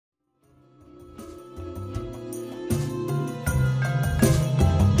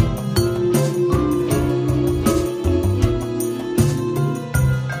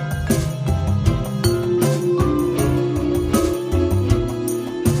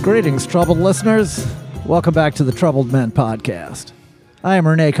Greetings, troubled listeners. Welcome back to the Troubled Men podcast. I am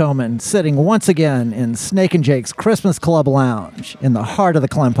Renee Coman, sitting once again in Snake and Jake's Christmas Club Lounge in the heart of the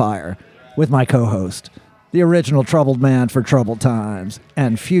Clempire with my co-host, the original troubled man for troubled times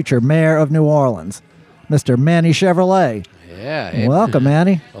and future mayor of New Orleans, Mr. Manny Chevrolet. Yeah. Welcome,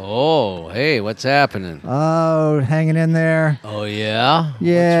 Manny. Oh, hey, what's happening? Oh, hanging in there. Oh, yeah?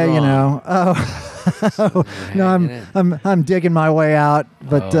 Yeah, What's you wrong? know. Oh, no, I'm digging my way out,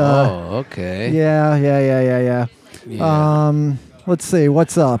 but okay. Yeah. Let's see.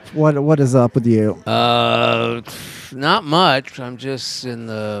 What's up? What is up with you? Not much. I'm just in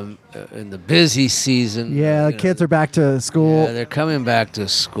the busy season. Yeah, You know, kids are back to school. Yeah, they're coming back to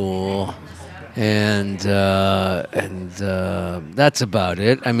school, and that's about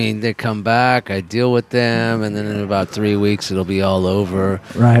it. I mean, they come back, I deal with them, and then in about 3 weeks it'll be all over.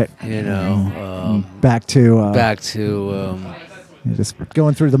 Right. You know, Back to just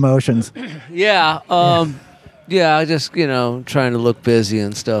going through the motions. Yeah, just, trying to look busy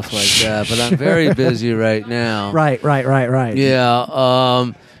and stuff like that. But I'm very busy right now. Right.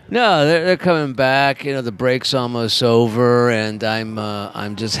 Yeah. No, they're coming back. You know, the break's almost over, and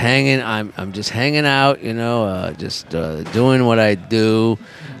I'm just hanging. I'm just hanging out. You know, just doing what I do.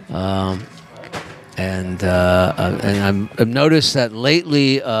 And I've noticed that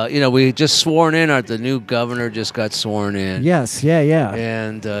lately, we just sworn in. The new governor just got sworn in. Yes, yeah.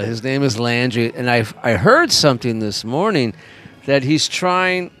 And his name is Landry. And I heard something this morning that he's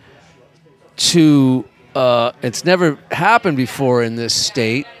trying to, it's never happened before in this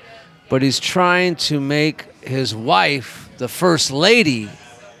state, but he's trying to make his wife the first lady,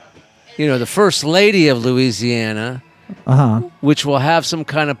 the first lady of Louisiana, which will have some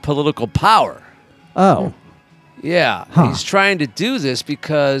kind of political power. Oh. Yeah. He's trying to do this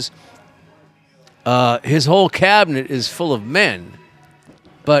because his whole cabinet is full of men,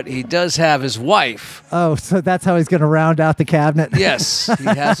 but he does have his wife. Oh, so that's how he's going to round out the cabinet? Yes, he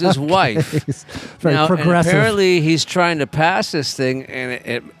has his wife. He's very progressive. And apparently he's trying to pass this thing,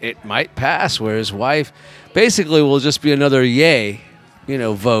 and it might pass, where his wife basically will just be another yay,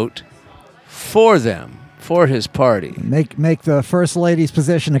 vote for them. For his party. Make the first lady's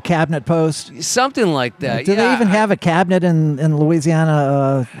position a cabinet post. Something like that. Do they even have a cabinet in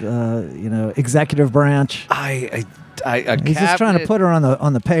Louisiana? Executive branch. He's He's just trying to put her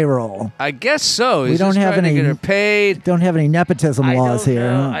on the payroll. I guess so. We don't have any. To get her paid. Don't have any nepotism laws here.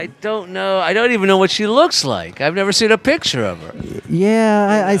 I don't know. I don't even know what she looks like. I've never seen a picture of her.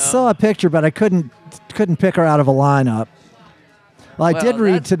 Yeah, I saw a picture, but I couldn't pick her out of a lineup. Well, I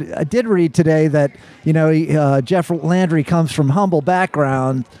did read today that Jeff Landry comes from humble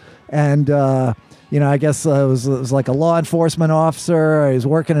background, and I guess it was like a law enforcement officer. He was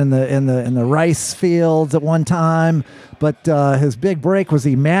working in the rice fields at one time, but his big break was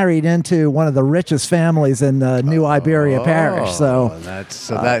he married into one of the richest families in New Iberia Parish. So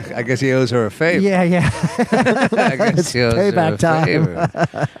I guess he owes her a favor. Yeah. I guess he owes payback her a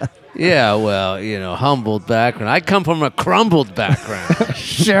favor. Yeah, well, humbled background. I come from a crumbled background.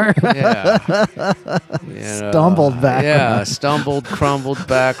 Sure. Yeah. Stumbled background. Yeah, stumbled, crumbled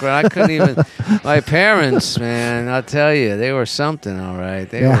background. I couldn't even. My parents, man, I'll tell you, they were something, all right.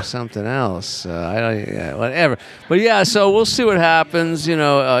 They were something else. Whatever. But yeah, so we'll see what happens. He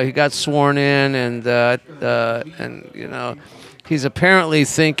got sworn in, and he's apparently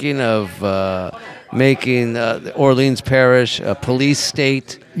thinking of making the Orleans Parish a police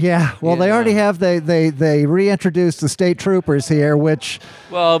state. Yeah, well, they already have. They reintroduced the state troopers here, which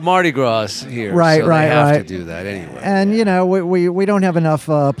Mardi Gras here, right, so they have to do that anyway. And we don't have enough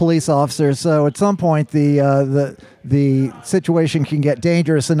police officers, so at some point the situation can get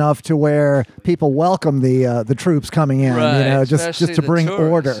dangerous enough to where people welcome the troops coming in, right, just to bring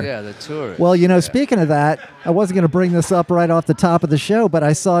tourists. order. Yeah, the tourists. Well, speaking of that, I wasn't going to bring this up right off the top of the show, but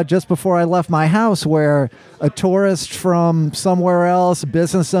I saw just before I left my house where a tourist from somewhere else,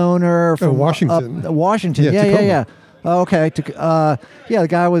 business owner from Washington. Washington. Yeah. Oh, okay. The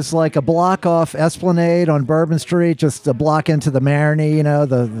guy was like a block off Esplanade on Bourbon Street, just a block into the Marigny,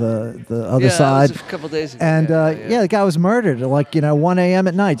 the other side. That was a couple days ago. And the guy was murdered at 1 a.m.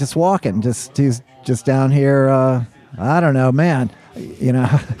 at night, just walking. He's just down here. I don't know, man.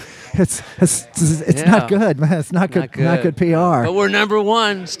 It's not good, man. It's not good PR. But we're number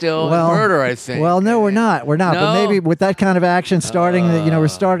one still in murder, I think. Well, no, we're not. No? But maybe with that kind of action, we're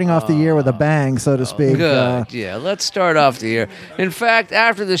starting off the year with a bang, so to speak. Good. Let's start off the year. In fact,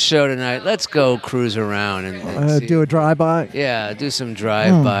 after the show tonight, let's go cruise around and do a drive-by. Yeah, do some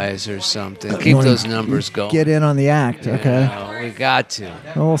drive-bys or something. Keep those numbers going. Get in on the act. Okay. We got to.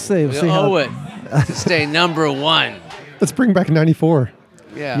 Well, we'll see. We owe it to stay number one. Let's bring back 94.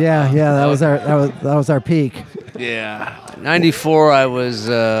 Yeah. That was our peak. Yeah. 94, I was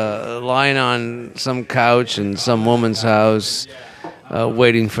lying on some couch in some woman's house,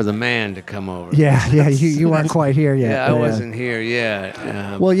 waiting for the man to come over. Yeah. You weren't quite here yet. Yeah, I wasn't here yet.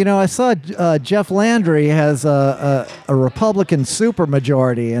 Well, I saw Jeff Landry has a Republican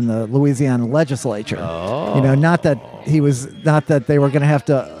supermajority in the Louisiana legislature. Oh. Not that they were going to have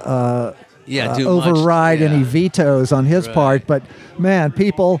to override any vetoes on his part, but man,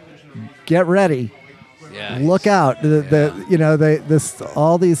 people, get ready. Yeah, look out!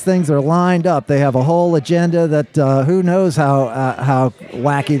 All these things are lined up. They have a whole agenda that who knows how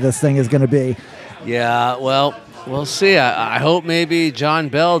wacky this thing is going to be. Yeah, well, we'll see. I hope maybe John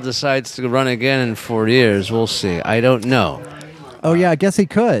Bell decides to run again in 4 years. We'll see. I don't know. Oh yeah, I guess he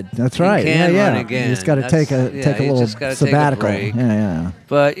could. That's right. He can run again. He's got to take a little sabbatical. Yeah.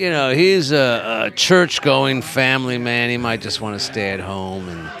 But he's a church-going family man. He might just want to stay at home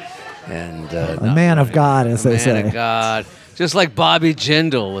and a man of God, as they say. Man of God, just like Bobby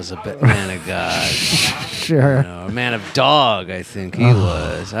Jindal was a man of God. Sure. A man of dog, I think he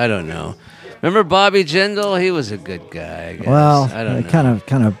was. I don't know. Remember Bobby Jindal? He was a good guy, I guess. Well, I don't know.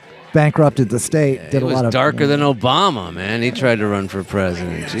 kind of bankrupted the state. It was darker than Obama, man. He tried to run for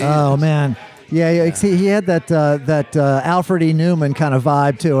president. Jesus. Oh man. Yeah, he had that Alfred E. Newman kind of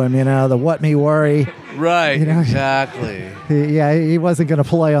vibe to him, the what me worry. Right, exactly. He wasn't going to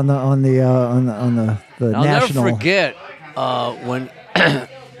play on the I'll national. I'll never forget when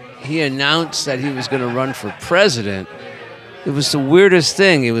he announced that he was going to run for president. It was the weirdest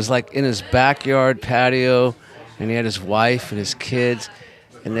thing. He was like in his backyard patio, and he had his wife and his kids,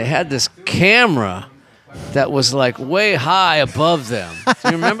 and they had this camera that was like way high above them. Do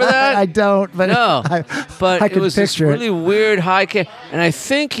you remember that? I don't, but no. But it was this really it. weird high camera, and I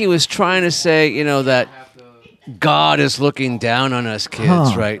think he was trying to say, that God is looking down on us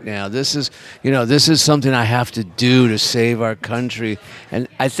kids right now. This is something I have to do to save our country. And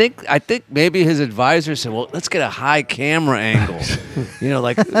I think maybe his advisor said, well, let's get a high camera angle.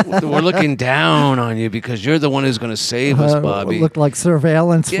 Like we're looking down on you because you're the one who's going to save us, Bobby. It looked like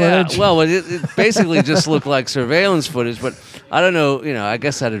surveillance footage. Yeah, well, it basically just looked like surveillance footage, but I don't know, I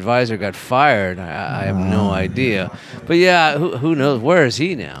guess that advisor got fired. I have no idea. But yeah, who knows? Where is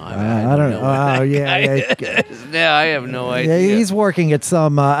he now? I don't know. Oh, yeah. Yeah, I have no idea. Yeah, he's working at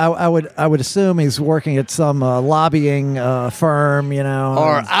some. I would assume he's working at some lobbying firm,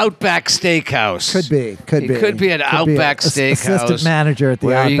 or Outback Steakhouse. Could be. He could be at Outback Steakhouse. Assistant manager at the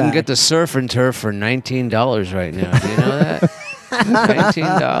where Outback. You can get the surf and turf for $19 right now. Do you know that?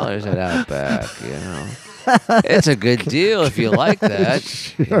 $19 at Outback. It's a good deal if you like that.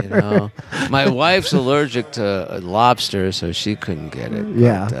 Sure. My wife's allergic to lobster, so she couldn't get it.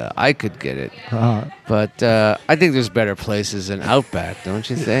 Yeah. But, I could get it. But I think there's better places than Outback, don't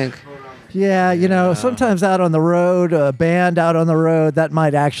you think? Yeah, sometimes out on the road, a band out on the road, that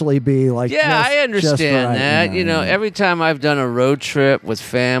might actually be like. Yeah, I understand right, that. Every time I've done a road trip with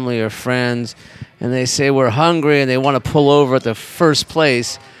family or friends, and they say we're hungry and they want to pull over at the first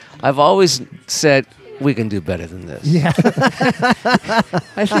place, I've always said, we can do better than this. Yeah.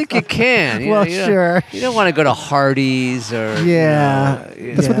 I think you can. Sure. You don't want to go to Hardee's or... Yeah.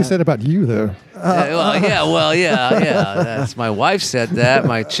 That's what they said about you, though. Yeah. That's my wife said that.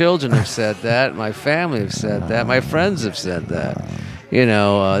 My children have said that. My family have said that. My friends have said that. They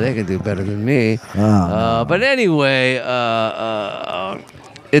can do better than me. But anyway,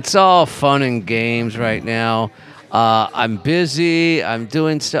 it's all fun and games right now. I'm busy. I'm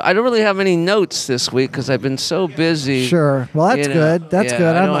doing stuff. I don't really have any notes this week because I've been so busy. Sure. Well, that's good. That's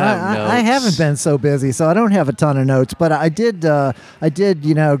good. I haven't been so busy, so I don't have a ton of notes. But I did. As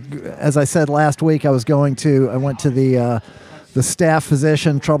I said last week, I went to the staff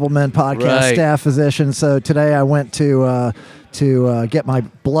physician, Trouble Men podcast staff physician. So today I went to get my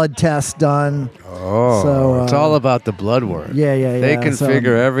blood test done. Oh, so it's all about the blood work. Yeah. They can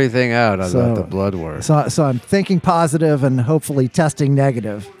figure everything out about the blood work. So I'm thinking positive and hopefully testing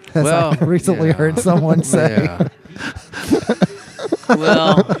negative, as I recently heard someone say. Yeah.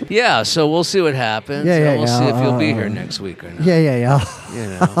 Well, yeah, so we'll see what happens. We'll see if you'll be here next week or not. Yeah.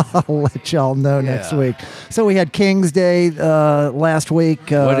 I'll let y'all know next week. So we had King's Day last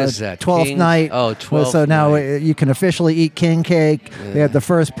week. What is that? 12th night. Oh, 12th So now you can officially eat king cake. Yeah. They had the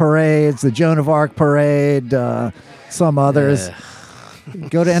first parades, the Joan of Arc parade, some others.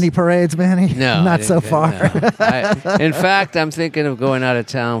 Go to any parades, Manny? No. Not so far. No. In fact, I'm thinking of going out of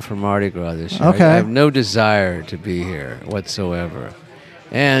town for Mardi Gras this year. Okay. I have no desire to be here whatsoever.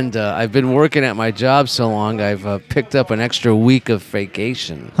 And I've been working at my job so long, I've picked up an extra week of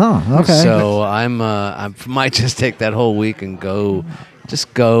vacation. Huh, okay. So I might just take that whole week and go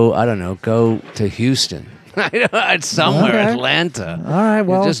to Houston. Somewhere, Okay. Atlanta. All right,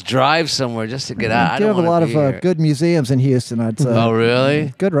 well. Just drive somewhere just to get out. I do have a lot of good museums in Houston, I'd say. Oh,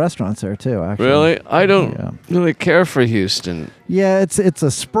 really? Good restaurants there, too, actually. Really? I don't really care for Houston. Yeah, it's a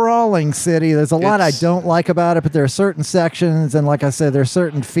sprawling city. There's a lot I don't like about it, but there are certain sections, and like I said, there are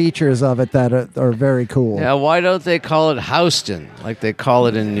certain features of it that are very cool. Yeah, why don't they call it Houston, like they call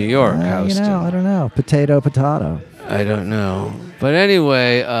it in New York, Houston? I don't know. Potato. I don't know. But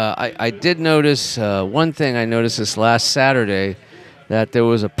anyway, I did notice one thing I noticed this last Saturday, that there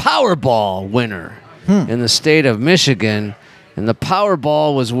was a Powerball winner in the state of Michigan, and the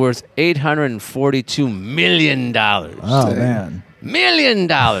Powerball was worth $842 million. Oh, man. $1 million.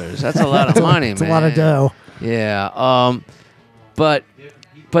 That's a lot of money, man. It's a lot of dough. Yeah. But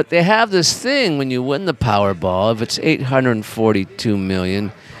they have this thing when you win the Powerball, if it's $842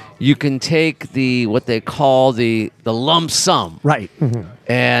 million, you can take what they call the lump sum. Right. Mm-hmm.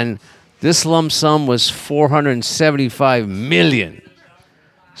 And this lump sum was $475 million.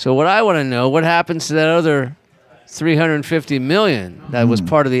 So what I want to know, what happens to that other $350 million that was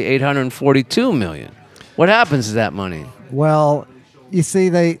part of the $842 million? What happens to that money? Well, you see,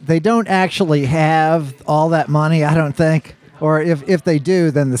 they don't actually have all that money, I don't think. Or if they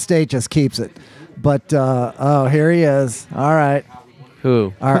do, then the state just keeps it. But, here he is. All right.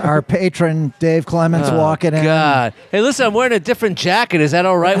 Who? Our patron, Dave Clements, walking in. God. Hey, listen, I'm wearing a different jacket. Is that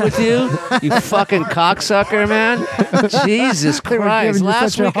all right with you? You fucking cocksucker, man. Jesus They were Christ. giving you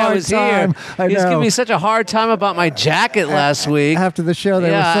Last such a week I hard was time. here. I He was know. giving me such a hard time about my jacket last week. After the show, they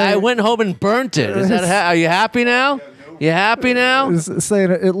were Yeah, saying... I went home and burnt it. Are you happy now? You happy now?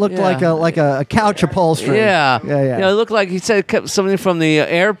 saying it looked Yeah. like a couch upholstery. Yeah. Yeah. It looked like he said something from the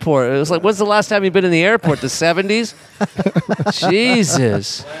airport. It was like, when's the last time you've been in the airport? The 70s?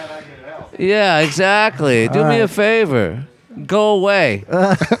 Jesus. Yeah, exactly. Do me a favor. Go away.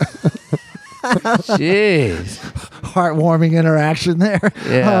 Jeez. Heartwarming interaction there.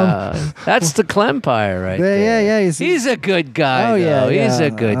 Yeah. That's the Clempire right there. Yeah. He's a good guy, Oh, though. yeah. He's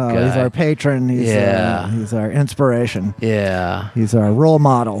a good guy. He's our patron. He's our inspiration. Yeah. He's our role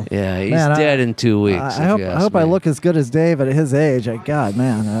model. Yeah, he's Man, dead in 2 weeks. I hope I look as good as Dave at his age. God,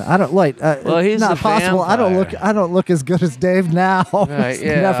 man, I don't like. Well, he's not a possible. vampire. I don't look as good as Dave now. Right,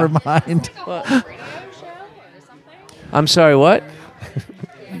 yeah. Never mind. I'm sorry, what?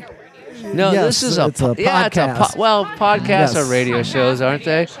 No, Yes, this is it's a yeah, podcast. Podcasts Yes. are radio shows, aren't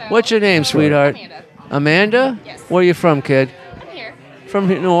they? What's your name, sweetheart? Amanda? Yes. Where are you from, kid? I'm here. From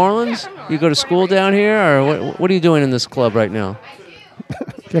New Orleans? You go to school down here, or what are you doing in this club right now?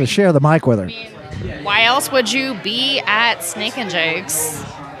 Got to share the mic with her. Why else would you be at Snake and Jake's?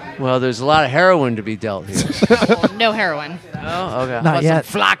 Well, there's a lot of heroin to be dealt here. Well, no heroin. Oh, okay. How Not about yet.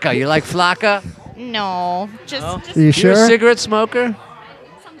 some flakka? You like flakka? No, just Are you You're sure? a cigarette smoker?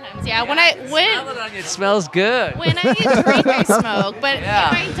 sometimes. Yeah, when I It smells good. when I drink, I smoke. But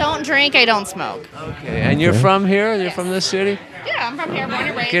Yeah. if I don't drink, I don't smoke. Okay, and you're from here? You're from this city? Yeah, I'm from here, born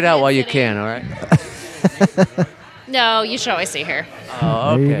and raised. Get out in while you city. can, all right? No, you should always stay here.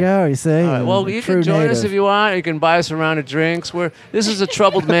 Oh, There okay. you go. You see. All right, well, you True can join us native. if you want. You can buy us a round of drinks. This is a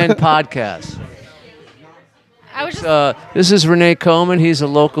Troubled Man podcast. I was just. This is Renee Coleman. He's a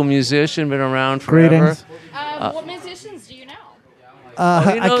local musician, been around forever. Greetings. What musicians do you know?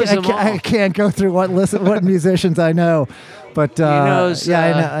 he knows them all. I can't go through what musicians I know, but knows,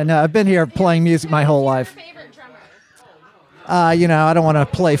 I know. I've been here playing music my whole life. Favorite drummer? I don't want to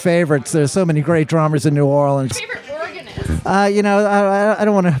play favorites. There's so many great drummers in New Orleans. Favorite organist? I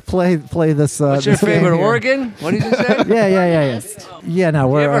don't want to play this. What's your this game favorite here. organ? What did you say? Yeah. Yeah, no.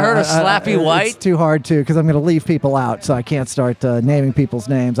 We're, ever heard of Slappy White? It's too hard to because I'm going to leave people out, so I can't start naming people's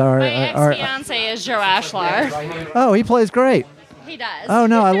names. My ex-fiance is Joe Ashlar. Oh, he plays great. He does. Oh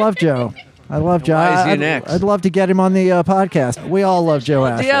no, I love Joe. I love Joe. Why is he I'd, next? I'd love to get him on the podcast. We all love Joe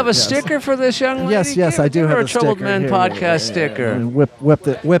Ashford. Do you have a yes. sticker for this young lady? Yes, I do Give have her a Troubled sticker. Man Here, podcast sticker. And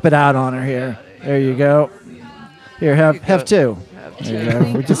whip it out on her here. There you go. Here, have two. There you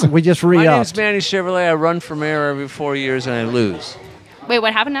go. We just My name's re-upped. Manny Chevrolet. I run for mayor every 4 years and I lose. Wait,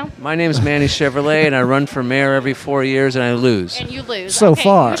 what happened now? My name's Manny Chevrolet and I run for mayor every 4 years and I lose. And you lose. So okay,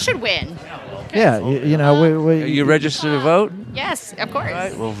 far. You should win. Yeah, Are we you registered to vote? Yes, of course. All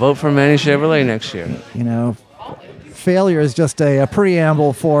right, we'll vote for Manny Chevrolet next year. failure is just a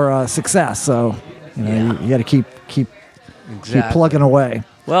preamble for success. So you got to keep Exactly. plugging away.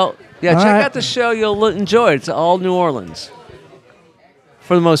 Well, yeah, All check right. out the show. You'll enjoy it. It's all New Orleans.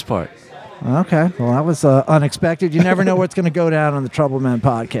 For the most part. Okay. Well, that was unexpected. You never know what's going to go down on the Trouble Men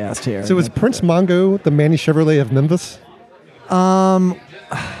podcast here. So is Prince Mongo the Manny Chevrolet of Memphis?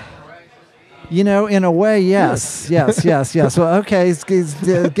 In a way, yes. Yes. Well, okay,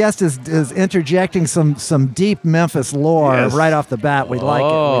 the guest is interjecting some deep Memphis lore right off the bat. We like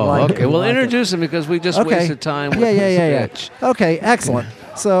it. Okay. Well, introduce him because we just wasted time with this bitch. Okay, excellent.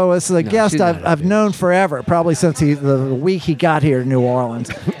 So it's a guest I've known forever, probably since the week he got here to New Orleans.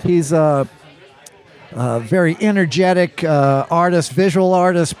 He's a very energetic artist, visual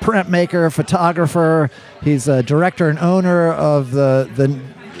artist, printmaker, photographer. He's a director and owner of the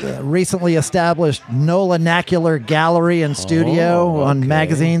recently established NOLA Nacular Gallery and Studio on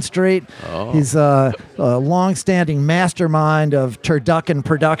Magazine Street. He's a long-standing mastermind of Turducken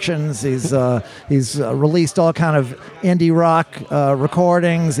Productions. He's released all kind of indie rock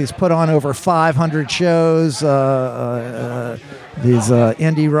recordings. He's put on over 500 shows. These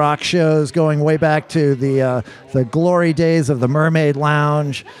indie rock shows going way back to the glory days of the Mermaid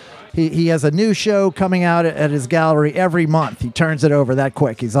Lounge. He has a new show coming out at his gallery every month. He turns it over that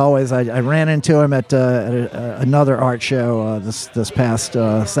quick. He's always. I ran into him at another art show this past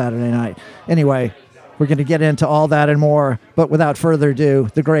Saturday night. Anyway, we're going to get into all that and more. But without further ado,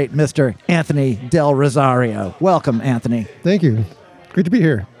 the great Mr. Anthony Delrosario. Welcome, Anthony. Thank you. Great to be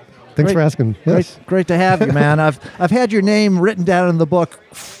here. Thanks for asking. Yes. Great to have you, man. I've had your name written down in the book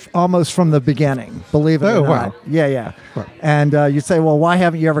almost from the beginning, believe it or not. Wow. Yeah. Wow. And you say, well, why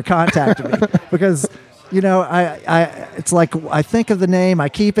haven't you ever contacted me? Because, it's like I think of the name, I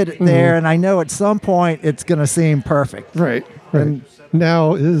keep it there, and I know at some point it's going to seem perfect. Right. And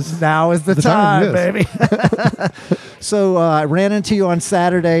now is the time, baby. So I ran into you on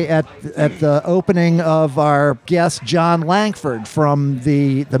Saturday at the opening of our guest John Langford from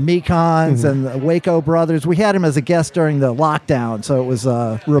the Mekons and the Waco Brothers. We had him as a guest during the lockdown, so it was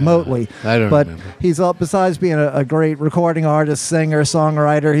remotely. I don't remember. He's besides being a great recording artist, singer,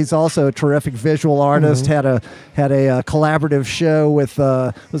 songwriter, he's also a terrific visual artist. Had a collaborative show with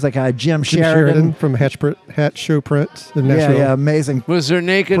was that guy Jim Sheridan from Hat Show Prints in Nashville. Yeah, amazing. Was there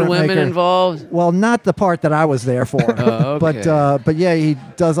naked women involved? Well, not the part that I was there for. Okay. But yeah, he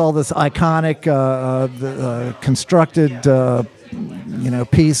does all this iconic constructed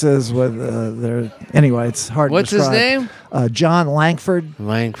pieces with anyway, it's hard What's to describe. his name? John Langford.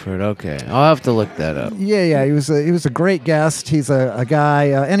 Langford, okay. I'll have to look that up. Yeah, he was a great guest. He's a guy.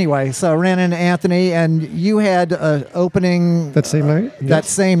 Anyway, so I ran into Anthony, and you had an opening that same night. That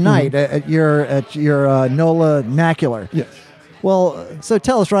same night at your NOLA Nacular. Yes. Well, so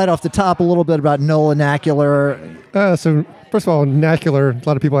tell us right off the top a little bit about NOLA Nacular. So first of all, nacular. A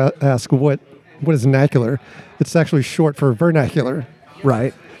lot of people ask what is nacular. It's actually short for vernacular.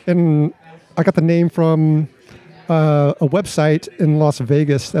 Right. And I got the name from a website in Las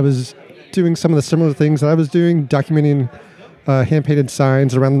Vegas that was doing some of the similar things that I was doing, documenting hand-painted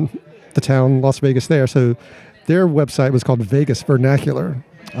signs around the town, Las Vegas there. So their website was called Vegas Vernacular.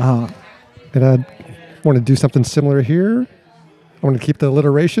 Uh-huh. And I want to do something similar here. I want to keep the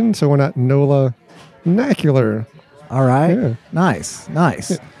alliteration, so we're not NOLA Nacular. All right. Yeah. Nice.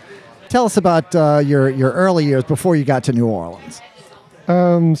 Yeah. Tell us about your early years before you got to New Orleans.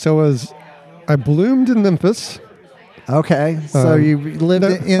 I bloomed in Memphis. Okay. So you lived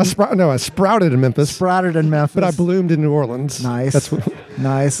in... I sprouted in Memphis. Sprouted in Memphis. But I bloomed in New Orleans. Nice. That's what,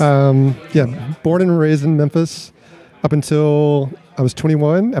 nice. Born and raised in Memphis up until I was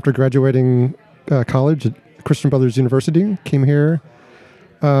 21 after graduating college at Christian Brothers University. Came here.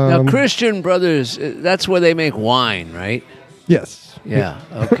 Now, Christian Brothers, that's where they make wine, right? Yes. Yeah,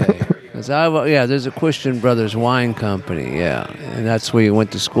 okay. There's a Christian Brothers wine company, yeah. And that's where you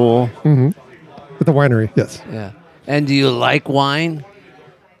went to school? Mm-hmm. At the winery, yes. Yeah. And do you like wine?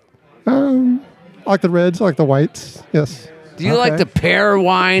 I like the reds, I like the whites, yes. Do you like to pair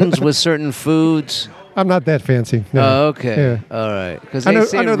wines with certain foods? I'm not that fancy. No. Oh, okay. Yeah. All right. Because they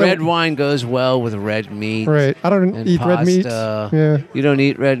say red wine goes well with red meat. Right. I don't eat red meat. Yeah. You don't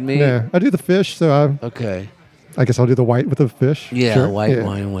eat red meat? Yeah. I do the fish, so okay. I guess I'll do the white with the fish. Yeah, sure. white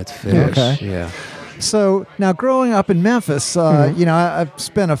wine with fish. Okay. Yeah. So now growing up in Memphis, I've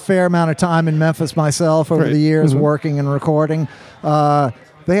spent a fair amount of time in Memphis myself over the years working and recording.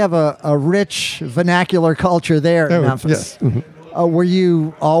 They have a rich vernacular culture there in Memphis. Yes. Mm-hmm. Were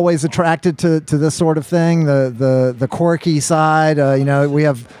you always attracted to this sort of thing, the quirky side?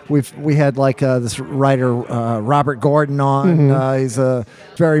 We had like this writer Robert Gordon on. Mm-hmm. He's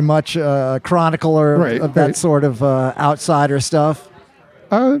very much a chronicler of that sort of outsider stuff.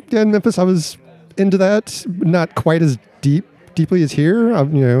 In Memphis, I was into that, not quite as deeply as here.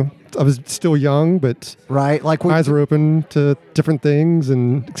 I was still young, but right? Like eyes were open to different things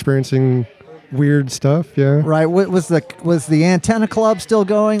and experiencing weird stuff. Yeah. right. Was the Antenna Club still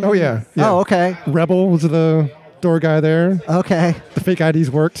going? Oh yeah. Oh, okay. Rebel was the door guy there. Okay. The fake IDs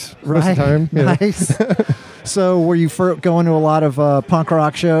worked most Right. of the time. Yeah. Nice. So were you going to a lot of punk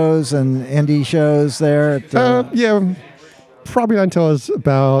rock shows and indie shows there? Yeah. Probably not until I was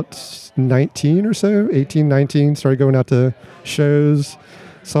about 19 or so, 18, 19. Started going out to shows.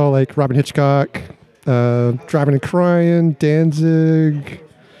 Saw like Robin Hitchcock, Driving and Crying, Danzig,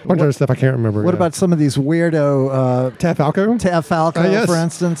 a bunch of other stuff I can't remember. What about some of these weirdo Tav Falco? Tav Falco, Yes. for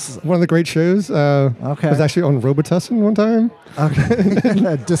instance? One of the great shows. Okay. I was actually on Robitussin one time. Okay.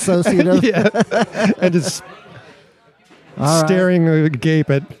 Dissociative. Yeah. And just All right. staring agape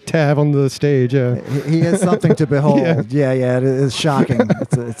at Tav on the stage. Yeah. He is something to behold. Yeah. Yeah, it is shocking.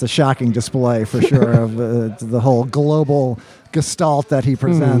 It's a shocking display for sure of the whole global gestalt that he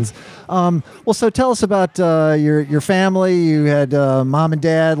presents. Well, so tell us about your family. You had mom and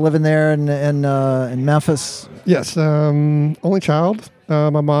dad living there in Memphis. Yes. Only child. My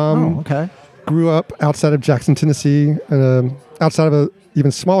mom Okay. grew up outside of Jackson, Tennessee, outside of a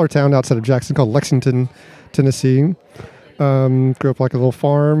even smaller town outside of Jackson called Lexington, Tennessee. Grew up like a little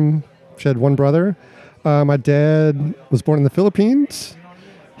farm. She had one brother. My dad was born in the Philippines.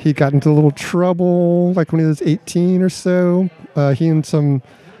 He got into a little trouble like when he was 18 or so. He and some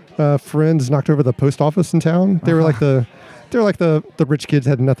friends knocked over the post office in town. They were like the rich kids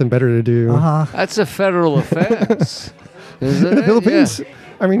had nothing better to do. That's a federal offense. Isn't In the it? Philippines, Yeah.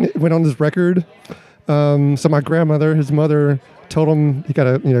 I mean, it went on his record. So my grandmother, his mother, told him he got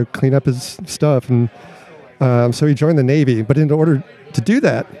to clean up his stuff, and so he joined the Navy. But in order to do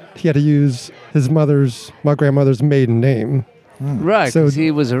that, he had to use my grandmother's maiden name. Right, So- because he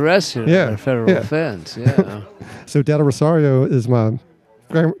was arrested Yeah, on a federal yeah. offense. Yeah. So Delrosario is my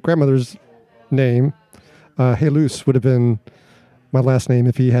grandmother's name. Jesus would have been my last name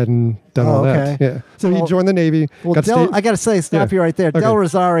if he hadn't done all okay. that. Yeah. So Well- he joined the Navy. Well, got I got to say, stop Yeah. you right there. Okay.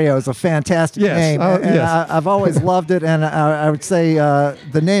 Delrosario is a fantastic Yes, name. And yes. I've always loved it, and I would say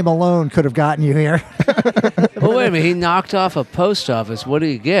the name alone could have gotten you here. Well, wait a minute. He knocked off a post office. What did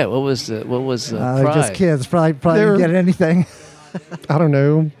he get? What was the prize? Just kids. Probably They were- didn't get anything. I don't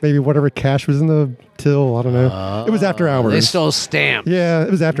know, maybe whatever cash was in the till. I don't know. It was after hours. They stole stamps. Yeah, it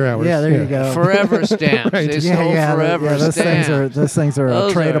was after hours. Yeah, there you go. Forever stamps. Right. They Yeah, stole yeah, forever those stamps. those things are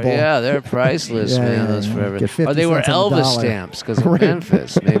Those tradable. yeah, they're priceless, Yeah, man. yeah, Those yeah. forever. Get 50 Or they were cents on the Elvis dollar. stamps because of Right.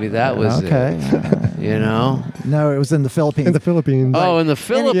 Memphis. Maybe that was Okay. it. You know? No, it was in the Philippines. In the Philippines. Oh, in the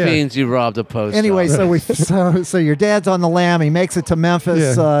Philippines, you robbed a post Anyway, office. so your dad's on the lam. He makes it to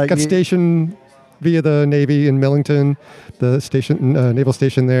Memphis. Yeah. Got you- stationed via the Navy in Millington, the station, naval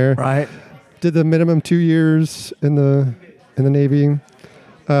station there. Right. Did the minimum 2 years in the Navy.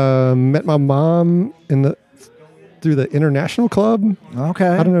 Met my mom through the international club. Okay.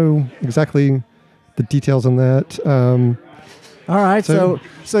 I don't know exactly the details on that. All right. So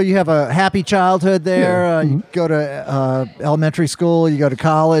you have a happy childhood there. Yeah. You go to elementary school. You go to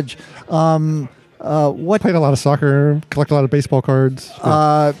college. What Played a lot of soccer, collect a lot of baseball cards.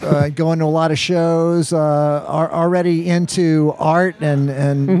 going to a lot of shows, are already into art and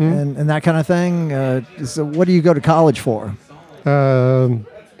that kind of thing. So what do you go to college for?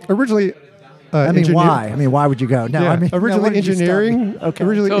 Originally, I mean, engineer- why? I mean, why would you go? No, Yeah, I mean, originally what did you study? engineering. Okay.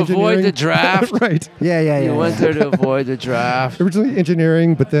 Originally To avoid engineering. the draft. Right. Yeah. You went there to avoid the draft. Originally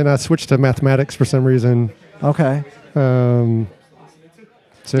engineering, but then I switched to mathematics for some reason. Okay.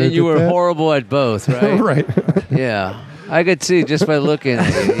 So And you did were that. horrible at both, right? Right. Yeah. I could see just by looking at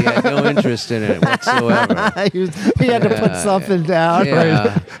it. You had no interest in it whatsoever. he had to put something down.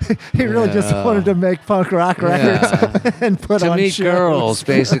 Yeah. He really just Yeah. wanted to make punk rock records Yeah. and put To on meet shows. girls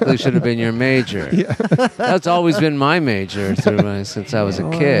basically should have been your major. Yeah. That's always been my major since I was a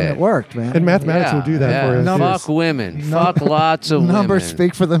Well, kid. it worked, man. And mathematics will do that yeah. for you. Fuck women. Fuck lots of Numbers women.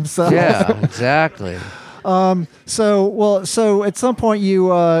 speak for themselves. Yeah, exactly. So at some point you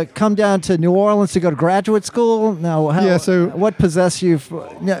come down to New Orleans to go to graduate school. Now, Yeah, so- what possessed you?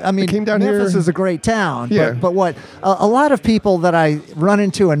 I mean, came down Memphis here- is a great town. Yeah. But what a lot of people that I run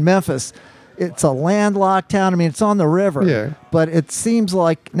into in Memphis, it's a landlocked town. I mean, it's on the river. Yeah. But it seems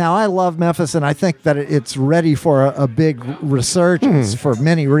like now I love Memphis, and I think that it's ready for a big resurgence for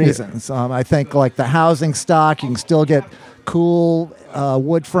many reasons. I think like the housing stock, you can still get cool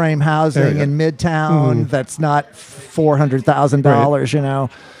wood frame housing Yeah. in Midtown that's not $400,000, you know.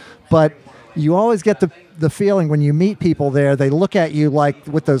 But you always get the feeling when you meet people there. They look at you like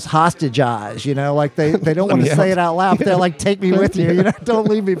with those hostage eyes, like they don't want to say it out loud, but they're like, take me with you, don't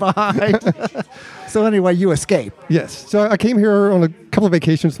leave me behind. So anyway, you escape. Yes. So I came here on a couple of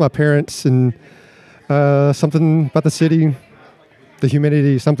vacations with my parents, and something about the city, the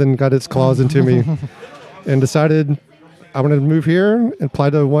humidity, something got its claws into me, and decided I wanted to move here and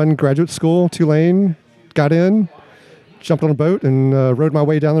apply to one graduate school, Tulane, got in, jumped on a boat, and rode my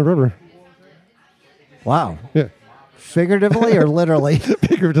way down the river. Wow. Yeah. Figuratively or literally?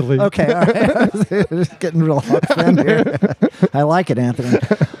 Figuratively. Okay. All right. It's getting real hot fan here. I like it, Anthony.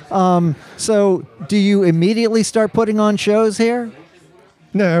 So do you immediately start putting on shows here?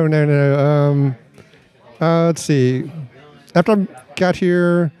 No. Let's see. After I got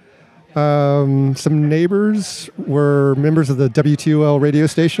here, some neighbors were members of the WTOL radio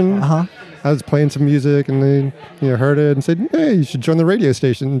station. Uh-huh. I was playing some music, and they heard it and said, hey, you should join the radio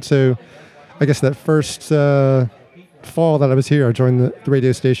station. So I guess that first fall that I was here, I joined the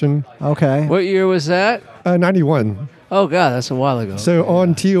radio station. Okay. What year was that? 91. Oh, God, that's a while ago. So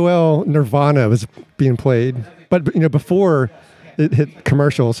on TOL, Nirvana was being played. But before it hit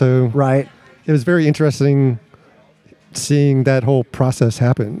commercial. So Right. it was very interesting seeing that whole process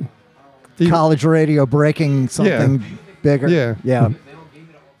happen. College radio breaking something bigger. Yeah.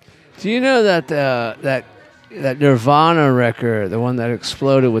 Do you know that that Nirvana record, the one that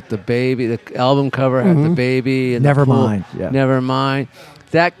exploded with the baby, the album cover had the baby and the pool? Nevermind. Yeah. Nevermind.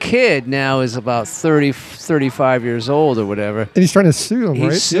 That kid now is about 35 years old or whatever. And he's trying to sue them,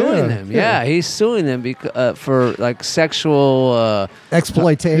 right? He's suing them. Yeah, he's suing them for like sexual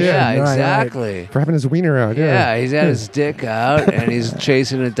Exploitation. Yeah, Right, exactly. For having his wiener out. Yeah, he's had his dick out and he's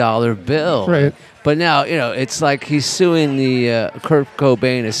chasing a dollar bill. Right. But now, it's like he's suing the Kurt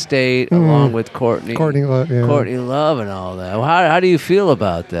Cobain estate along with Courtney Love and all that. Well, how do you feel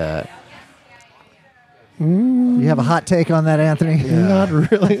about that? You have a hot take on that, Anthony? Not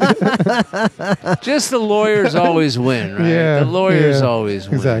really. Just the lawyers always win, right? Yeah, the lawyers yeah, always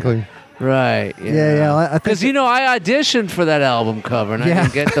win. exactly. Right. Yeah. I think Because, I auditioned for that album cover and I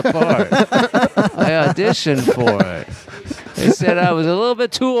didn't get the part. I auditioned for it. They said I was a little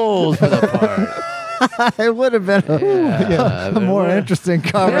bit too old for the part. it would have been a more interesting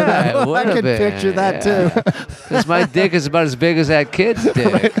cover. Yeah, I could picture that too. Because my dick is about as big as that kid's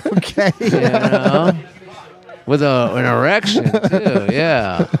dick. Okay. With an erection too.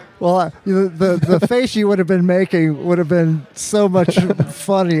 Yeah. Well, the face you would have been making would have been so much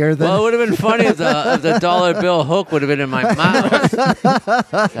funnier than. Well, it would have been funny if the dollar bill hook would have been in my mouth.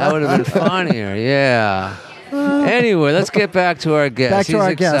 That would have been funnier. Yeah. Anyway, let's get back to our guest. He's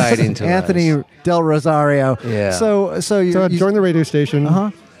exciting to Anthony us. Delrosario. Yeah. So I joined the radio station.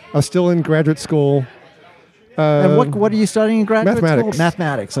 I was still in graduate school. And what are you studying in graduate Mathematics. school?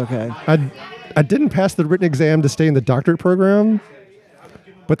 Mathematics. Okay. I didn't pass the written exam to stay in the doctorate program,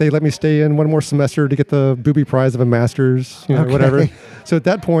 but they let me stay in one more semester to get the booby prize of a master's, whatever. So at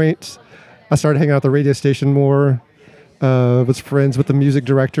that point, I started hanging out at the radio station more. Was friends with the music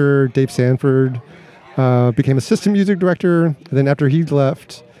director, Dave Sanford. Became assistant music director. And then after he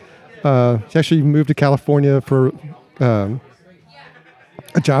left, he actually moved to California for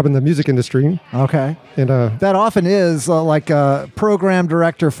a job in the music industry. Okay. And that often is like a program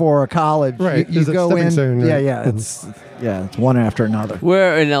director for a college. Right. You go in. Zone, yeah. It's one after another.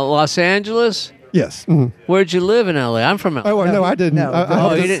 Where in Los Angeles? Yes. Mm-hmm. Where'd you live in LA? I'm from LA. Oh, no, I didn't. No, I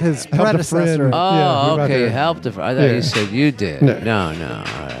helped his helped a predecessor. friend. Oh, move out okay. there. Helped. I thought you said you did. No. All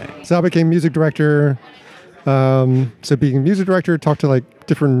right. So I became music director. So being music director, talked to like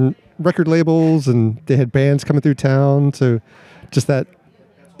different record labels, and they had bands coming through town. So just that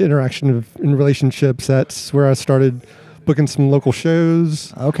interaction in relationships, that's where I started booking some local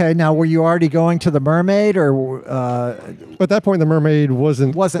shows. Okay. Now, were you already going to the Mermaid, or At that point, the Mermaid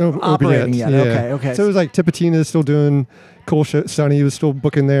wasn't operating yet? Yeah. Okay. So it was like Tipatina still doing cool shows. Sonny was still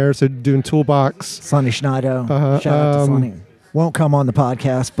booking there, so doing Toolbox. Sonny Schneider. Shout out to Sonny. Won't come on the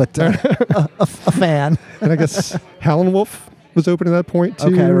podcast, but a fan. And I guess Howlin' Wolf was open at that point too.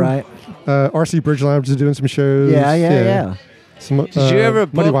 Okay, right. RC Bridge Lounge was doing some shows. Yeah. Did Did you ever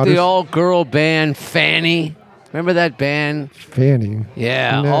book the all-girl band Fanny? Remember that band? Fanny?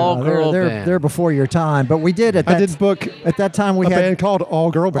 Yeah, No. all-girl band. They're before your time, but we did at that. I did book at that time. We a had band called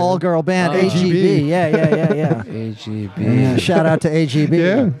All Girl Band. All Girl Band, Oh. AGB. Yeah. AGB. Yeah, shout out to AGB.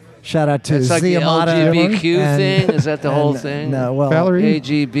 Yeah. Shout out to It's like the Ziamata LGBTQ and- thing? Is that the whole thing? No, well, Valerie?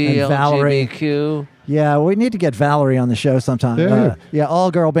 AGB, And Valerie. LGBTQ. Yeah, we need to get Valerie on the show sometime. Yeah.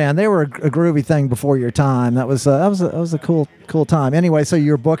 All girl band. They were a groovy thing before your time. That was a cool time. Anyway, so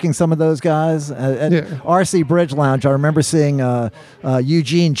you're booking some of those guys at RC Bridge Lounge. I remember seeing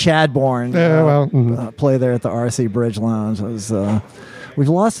Eugene Chadbourne play there at the RC Bridge Lounge. It was. We've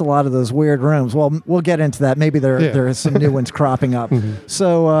lost a lot of those weird rooms. Well, we'll get into that. Maybe there are some new ones cropping up.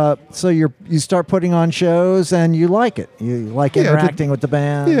 So you start putting on shows and you like it. You like interacting with the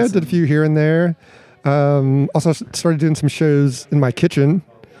bands. Yeah, I did a few here and there. Also started doing some shows in my kitchen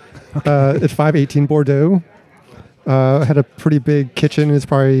at 518 Bordeaux. I had a pretty big kitchen. It's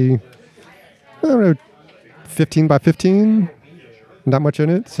probably, I don't know, 15 by 15. Not much in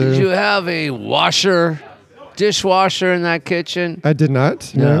it. So. Did you have a dishwasher in that kitchen? I did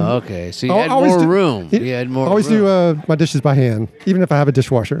not. No. Okay. So you had more room. You had more. I always do my dishes by hand, even if I have a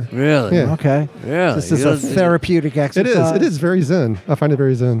dishwasher. Really? Yeah. Okay. Really? This is a therapeutic exercise. It is very zen. I find it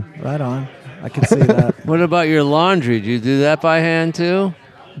very zen. Right on. I can see that. What about your laundry? Do you do that by hand too?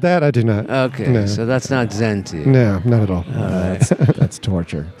 That I do not. Okay. No. So that's not zen to you. No, not at all. That's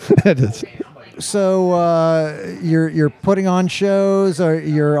torture. It is. So you're putting on shows, or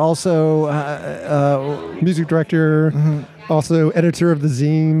you're also music director, also editor of the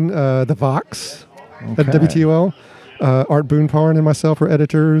zine, The Vox at WTOL. Art Boonparn and myself were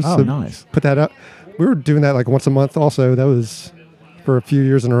editors. Oh, so nice. Put that up. We were doing that like once a month also. That was for a few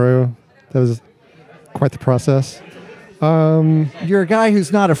years in a row. That was quite the process. You're a guy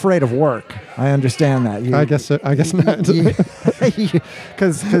who's not afraid of work. I understand that. I guess so. I guess not.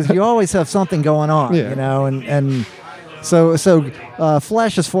 Because you always have something going on, Yeah. you know, and so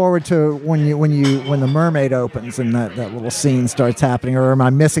flash us forward to when the Mermaid opens and that little scene starts happening, or am I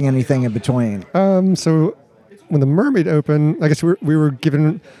missing anything in between? So when the Mermaid opened, I guess we were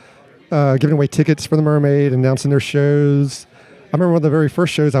giving away tickets for the Mermaid, announcing their shows. I remember one of the very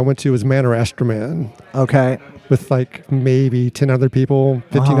first shows I went to was Man or Astroman. Okay. With like maybe 10 other people,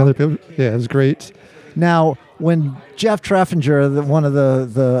 15 other people. Yeah, it was great. Now, when Jeff Treffinger, one of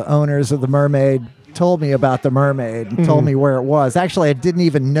the owners of the Mermaid, told me about the Mermaid and told me where it was. Actually, I didn't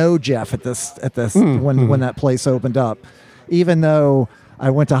even know Jeff at this when that place opened up. Even though I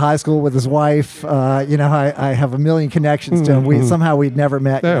went to high school with his wife, I have a million connections to him. We'd never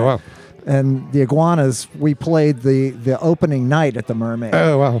met. Oh, yet. wow. And the Iguanas, we played the opening night at the Mermaid.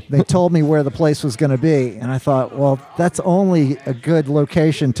 Oh, wow. They told me where the place was going to be, and I thought, well, that's only a good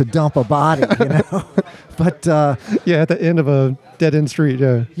location to dump a body, you know. But at the end of a dead-end street,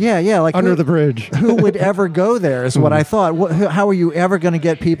 yeah, like under the bridge. Who would ever go there is what I thought. How are you ever going to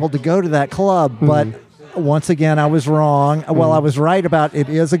get people to go to that club? But once again, I was wrong. Well, I was right about it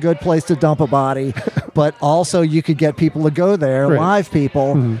is a good place to dump a body, but also you could get people to go there, live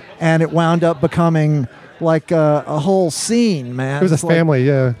people, and it wound up becoming like a whole scene, man. It was a family,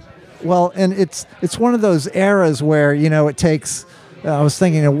 yeah. Well, and it's one of those eras where, it takes, I was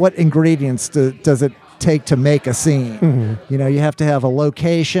thinking, what ingredients does it take to make a scene? You have to have a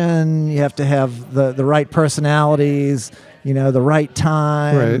location, you have to have the right personalities, the right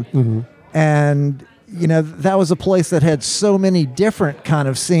time. Right. And that was a place that had so many different kind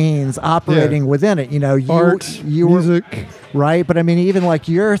of scenes operating within it. Art, music. Right? But I mean, even like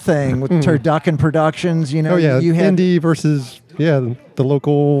your thing with Turducken Productions, you had indie versus, the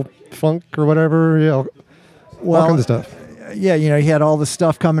local funk or whatever. Yeah, all kinds of stuff. Yeah, you had all the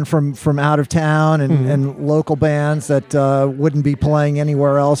stuff coming from out of town and local bands that wouldn't be playing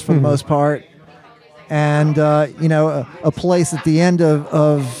anywhere else for the most part. And, a place at the end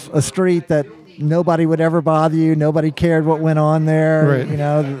of a street that nobody would ever bother you. Nobody cared what went on there.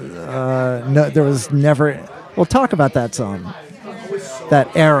 Right. There was never. Well, talk about that some. That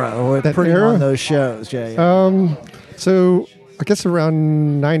era, or putting on those shows. Yeah. So I guess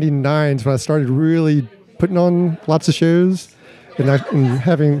around '99 is when I started really putting on lots of shows and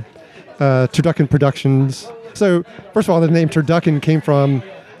having Turducken Productions. So first of all, the name Turducken came from,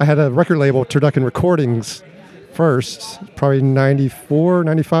 I had a record label, Turducken Recordings, first, probably 94,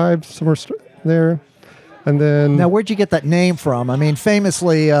 95, somewhere there. And then... Now, where'd you get that name from? I mean,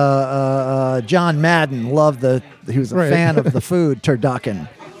 famously, John Madden he was a fan of the food, Turducken.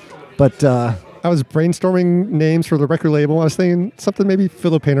 But... I was brainstorming names for the record label. I was thinking something maybe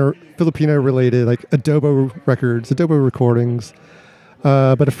Filipino related, like Adobo Records, Adobo Recordings.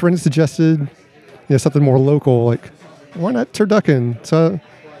 But a friend suggested, something more local, like, why not Turducken? So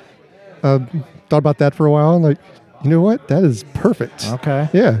I thought about that for a while, and like, you know what? That is perfect. Okay.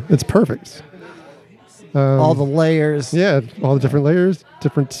 Yeah, it's perfect. All the layers. Yeah, all the different layers,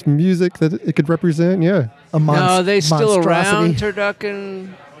 different music that it could represent. Yeah. Are they still around,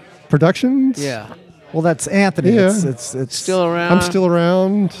 Turducken Productions? Yeah. Well, that's Anthony. Yeah. It's Still around? I'm still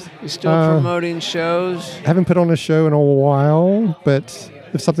around. You still promoting shows? Haven't put on a show in a while, but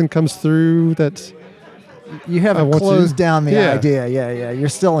if something comes through that You haven't want to. closed down the Yeah. idea. Yeah. You're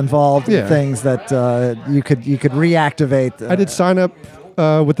still involved in Yeah. things that you could reactivate. I did sign up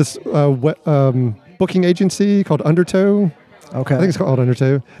with this booking agency called Undertow. Okay. I think it's called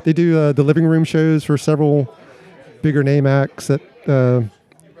Undertow. They do the living room shows for several bigger name acts that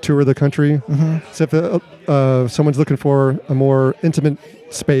tour the country. Mm-hmm. So if someone's looking for a more intimate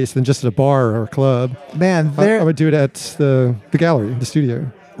space than just a bar or a club, Man, I would do it at the gallery, the studio.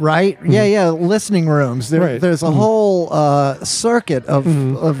 right? Yeah. Listening rooms. Right. There's a whole circuit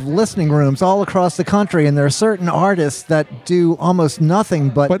of listening rooms all across the country, and there are certain artists that do almost nothing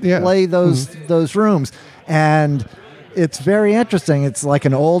but play those rooms, and it's very interesting. It's like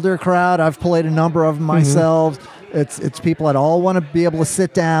an older crowd. I've played a number of them myself. It's people that all want to be able to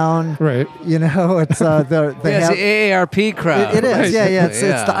sit down. Right. You know, it's they It's have, the AARP crowd. It is, Right. yeah. It's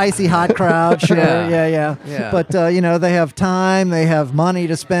the icy hot crowd, sure, Yeah. yeah. But they have time, they have money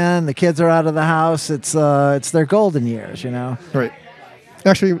to spend. The kids are out of the house. It's their golden years, you know. Right.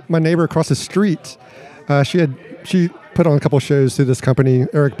 Actually, my neighbor across the street, she put on a couple shows through this company.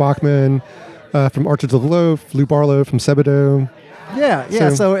 Eric Bachman from Archers of the Loaf, Lou Barlow from Sebado. Yeah.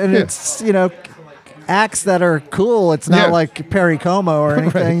 So it's acts that are cool. It's not like Perry Como or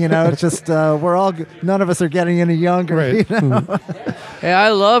anything. It's just none of us are getting any younger. Right. You know? Hey, I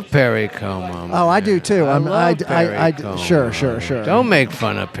love Perry Como. Oh, I do too. I love Perry Como. Sure. Don't make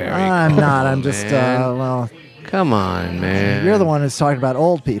fun of Perry I'm Como, not. I'm just man. Come on, man. You're the one who's talking about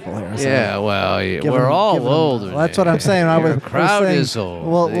old people here. So Yeah, well, we're all old. Well, that's what I'm saying. Your crowd is old.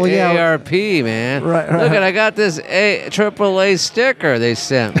 Well, yeah. AARP, man. Right. Look I got this AAA sticker they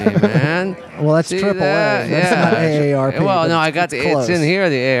sent me, man. Well, that's See AAA. that? That's not AARP. Well, but no, I got it's close. it's in here.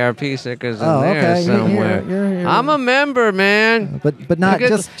 The AARP stickers in there okay. somewhere. You're- I'm a member, man. But not You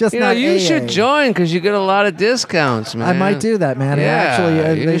get- just not you AA. should join because you get a lot of discounts, man. I might do that, man. Yeah,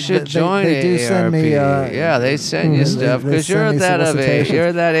 Actually, you should join They do send me. AARP. Yeah, they send you stuff they because send you're me that of age. solicitations.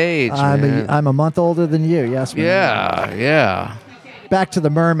 You're that age, man. I'm a month older than you. Yes, man. Yeah. Back to the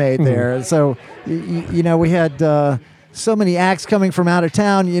Mermaid there. So, we had so many acts coming from out of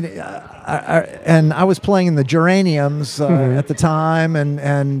town. And I was playing in the Geraniums at the time,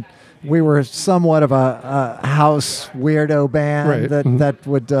 and we were somewhat of a house weirdo band that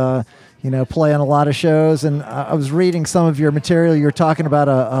would play on a lot of shows. And I was reading some of your material. You're talking about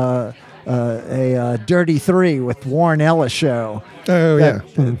a Dirty Three with Warren Ellis show. Oh,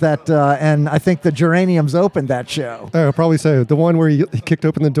 And I think the Geraniums opened that show. Oh, probably so. The one where he kicked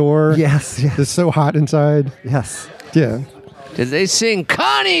open the door. Yes. It's so hot inside. Yes. Yeah. Did they sing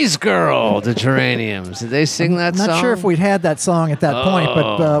Connie's Girl, the Geraniums? Did they sing that song? Not sure if we'd had that song at that point,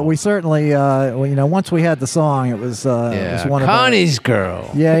 but we certainly, once we had the song, it was one of Connie's Girl.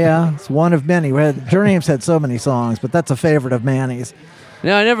 Yeah, it's one of many. Geraniums had so many songs, but that's a favorite of Manny's.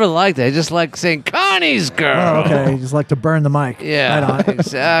 No, I never liked that. I just like saying Connie's Girl. Oh, okay. You just like to burn the mic. Yeah, right on.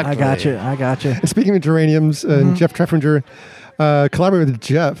 exactly. I got you. And speaking of Geraniums, Jeff Treffinger collaborated with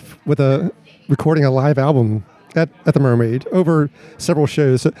Jeff with recording a live album at the Mermaid over several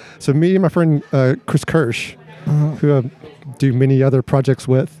shows. So me and my friend Chris Kirsch, who I do many other projects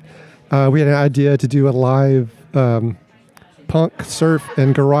with, we had an idea to do a live punk, surf,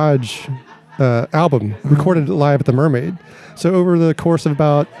 and garage album recorded live at the Mermaid. So over the course of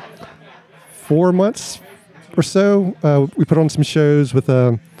about 4 months or so, we put on some shows with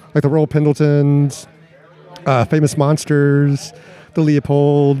like the Royal Pendletons, Famous Monsters, the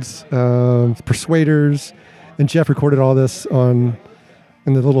Leopolds, Persuaders, and Jeff recorded all this in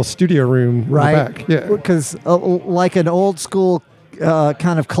the little studio room in the back. Yeah, because like an old school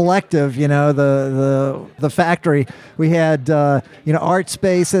kind of collective, the factory. We had art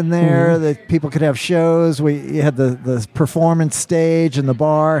space in there that people could have shows. We had the performance stage and the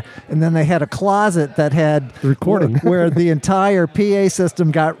bar, and then they had a closet that had the recording where the entire PA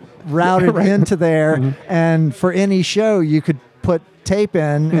system got routed into there, and for any show you could put tape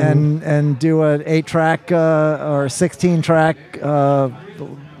in and do an 8-track or 16-track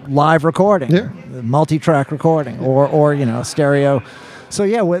live recording, multi-track recording, or stereo. So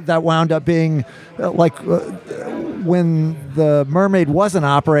that wound up being when the Mermaid wasn't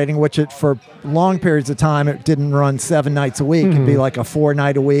operating, which it for long periods of time it didn't run 7 nights a week. It'd be like a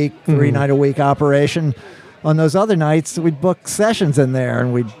 4-night-a-week, 3-night-a-week operation. On those other nights, we'd book sessions in there,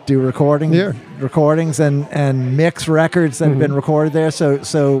 and we'd do recordings and mix records that had been recorded there.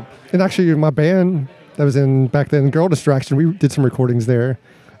 So and actually, my band that was in back then, Girl Distraction, we did some recordings there.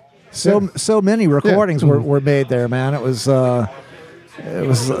 So many recordings were made there, man. It was it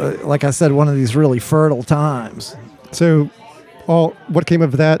was, like I said, one of these really fertile times. So, what came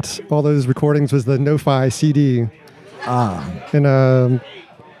of that? All those recordings was the No-Fi CD. And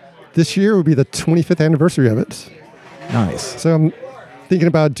this year would be the 25th anniversary of it. Nice. So I'm thinking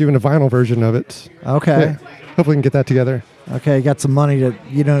about doing a vinyl version of it. Okay. Yeah, hopefully we can get that together. Okay, you got some money to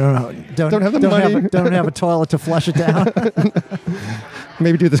don't have the money. Don't have a toilet to flush it down.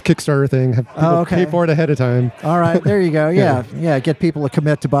 Maybe do this Kickstarter thing. Have people pay for it ahead of time. All right, there you go. Yeah. Get people to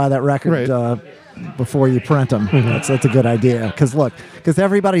commit to buy that record before you print them. That's a good idea. Because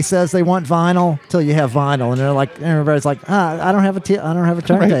everybody says they want vinyl till you have vinyl, and they're like, everybody's like, I don't have a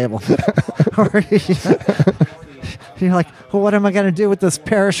turntable. You're like, well, what am I going to do with this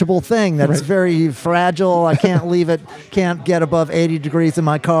perishable thing that's very fragile? I can't leave it, can't get above 80 degrees in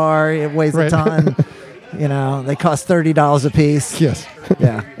my car. It weighs a ton. They cost $30 a piece. Yes.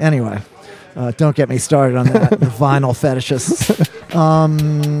 Yeah. Anyway, don't get me started on that. The vinyl fetishists.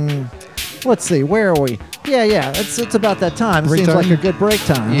 Let's see. Where are we? Yeah. It's about that time. It seems like a good break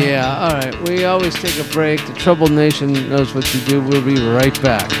time. Yeah. All right. We always take a break. The Troubled Nation knows what to do. We'll be right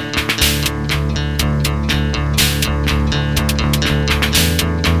back.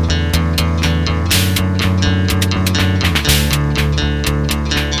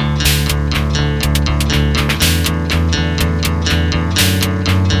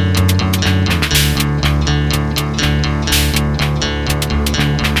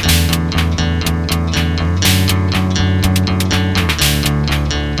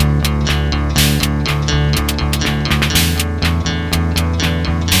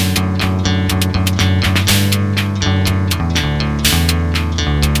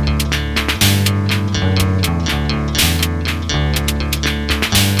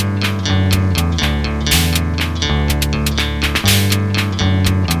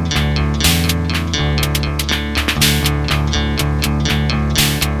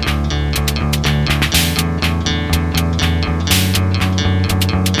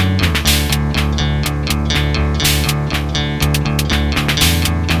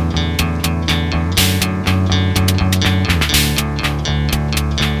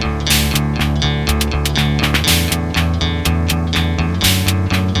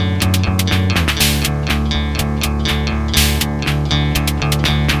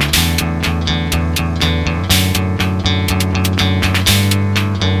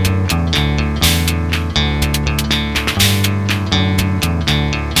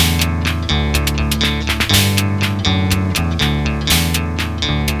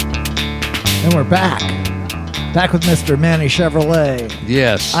 And we're back with Mr. Manny Chevrolet.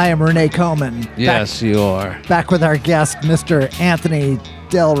 Yes. I am Renee Coleman. Yes, you are. Back with our guest, Mr. Anthony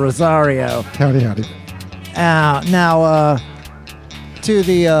Delrosario. Howdy. Now, to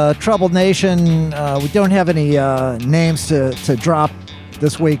the Troubled Nation, we don't have any names to drop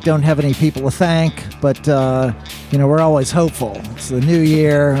this week. Don't have any people to thank, but we're always hopeful. It's the new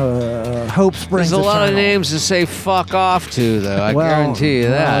year. Hope springs. There's a lot eternal. of names to say "fuck off" to, though. I guarantee you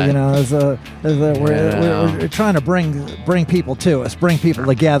that. We're trying to bring people to us, bring people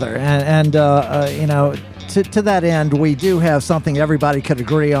together, and to that end, we do have something everybody could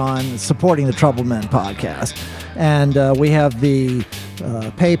agree on: supporting the Troubled Men podcast. And we have the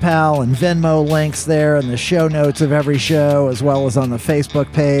PayPal and Venmo links there in the show notes of every show, as well as on the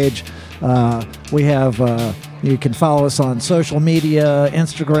Facebook page. We have, you can follow us on social media,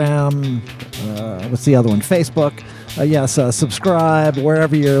 Instagram, what's the other one? Facebook. Subscribe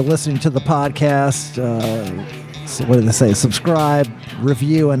wherever you're listening to the podcast. So what do they say? Subscribe,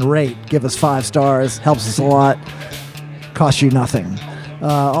 review, and rate. Give us 5 stars. Helps us a lot. Costs you nothing.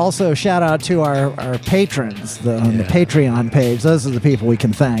 Also, shout out to our patrons on the Patreon page. Those are the people we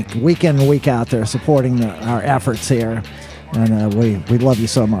can thank week in and week out. They're supporting our efforts here, and we love you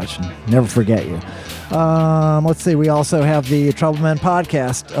so much. Never forget you. Let's see. We also have the Troubled Men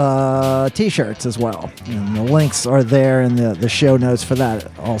podcast T-shirts as well, and the links are there in the show notes for that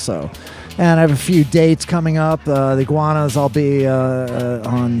also. And I have a few dates coming up. The Iguanas, I'll be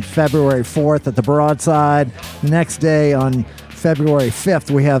on February 4th at the Broadside. The next day on February 5th,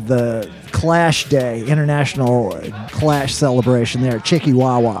 we have the Clash Day, International Clash celebration there at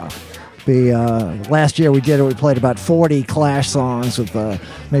Chicky-Wawa. Last year we did it. We played about 40 Clash songs with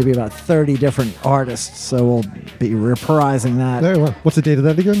maybe about 30 different artists. So we'll be reprising that. What's the date of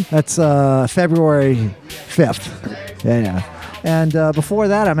that again? That's February 5th. Yeah. And before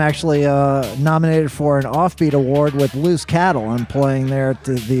that, I'm actually nominated for an Offbeat Award with Loose Cattle. I'm playing there at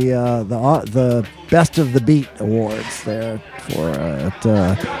the Best of the Beat Awards there at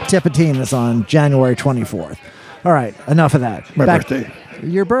Tipitina's on January 24th. All right, enough of that. My birthday.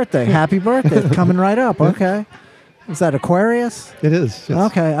 Your birthday. Happy birthday. It's coming right up. Okay. Is that Aquarius? It is.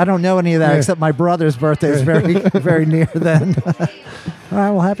 Yes. Okay, I don't know any of that except my brother's birthday is very, very near then. All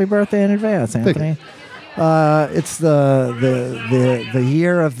right, well, happy birthday in advance, Anthony. It's the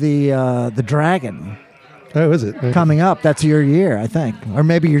year of the dragon. Oh, is it? Coming up? That's your year, I think, or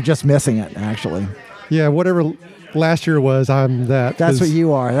maybe you're just missing it. Actually, yeah. Whatever last year was, I'm that. That's what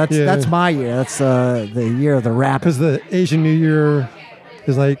you are. That's my year. That's the year of the rabbit. Because the Asian New Year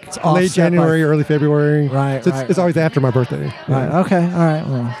is like late January, early February. Right, so it's always after my birthday. Right. Okay. All right.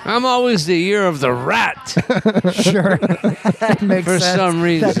 Well, I'm always the year of the rat. Sure. That makes For sense. some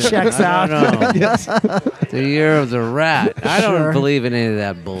reason. That checks out. I don't know. Yes. The year of the rat. I don't believe in any of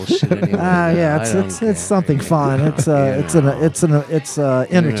that bullshit anymore. Yeah, it's something fun. It's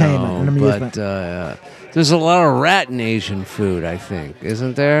entertainment and amusement. But there's a lot of rat in Asian food, I think,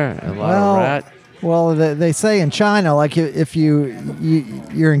 isn't there? A lot of rat. Well, they say in China, like if you're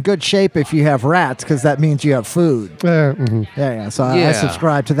in good shape if you have rats, because that means you have food. Yeah. So I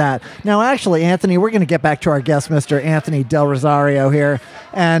subscribe to that. Now, actually, Anthony, we're going to get back to our guest, Mr. Anthony Delrosario here,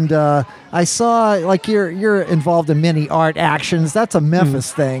 and I saw like you're involved in many art actions. That's a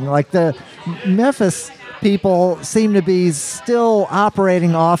Memphis thing. Like the Memphis people seem to be still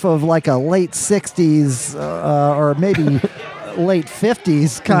operating off of like a late '60s or maybe late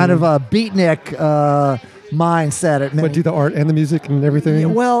 50s kind of a beatnik mindset. But do the art and the music and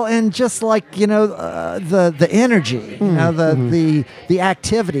everything? Well, and just like, the energy, the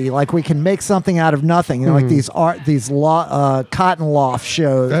activity, like we can make something out of nothing. Like these cotton loft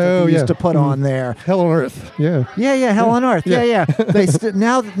shows that they used to put on there. Hell on Earth. Yeah. Yeah, Hell on Earth. Yeah. They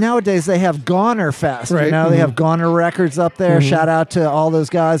nowadays they have Goner Fest. Right. They have Goner Records up there. Shout out to all those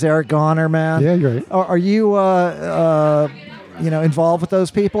guys, Eric Goner, man. Yeah, you're right. Are you involved with those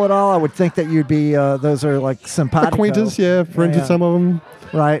people at all? I would think that you'd be. Those are like simpatico. Acquaintance, friends with some of them.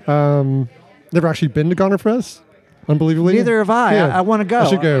 Right. Never actually been to Goner Fest. Unbelievably. Neither have I. Yeah. I want to go. I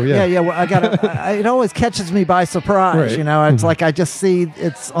should go. Yeah. Well, I got. It always catches me by surprise. Right. It's like I just see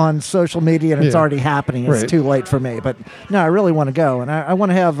it's on social media and it's already happening. It's too late for me. But no, I really want to go, and I want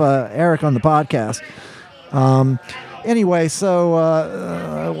to have Eric on the podcast. Anyway, so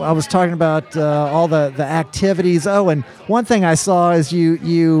I was talking about all the activities. Oh, and one thing I saw is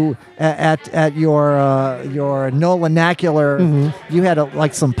you at your Nolanacular, you had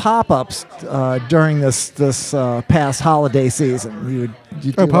like some pop-ups during this past holiday season.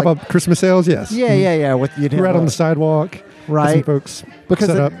 You pop-up Christmas sales, yes. Yeah. We're out on the sidewalk. Right, some folks because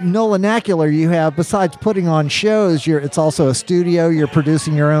set up. at Nolanacular, you have, besides putting on shows, it's also a studio. You're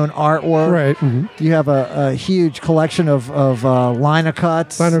producing your own artwork. Right. Mm-hmm. You have a huge collection of lino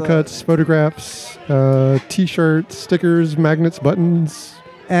cuts. Lino cuts, photographs, T-shirts, stickers, magnets, buttons.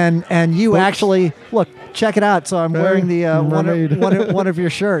 And you actually look. Check it out. So I'm wearing the one of your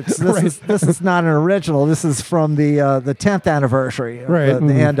shirts. This is not an original. This is from the 10th anniversary. Right.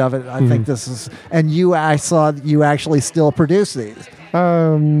 The end of it. I think this is. And I saw that you actually still produce these.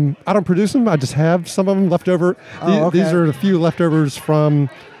 I don't produce them. I just have some of them left over. These are a few leftovers from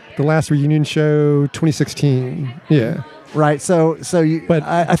the last reunion show, 2016. Yeah. Right. So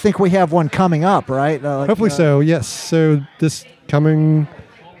I think we have one coming up, right? Hopefully so. Yes. So this coming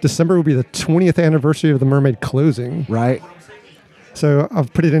December will be the 20th anniversary of the Mermaid closing. Right. So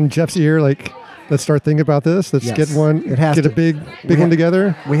I've put it in Jeff's ear, like, let's start thinking about this. Let's get one, get a big one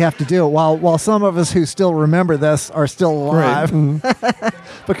together. We have to do it while some of us who still remember this are still alive. Right.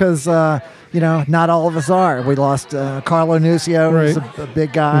 Because, not all of us are. We lost Carlo Nuccio, who's a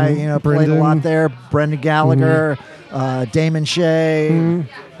big guy, played a lot there. Brendan Gallagher, Damon Shea,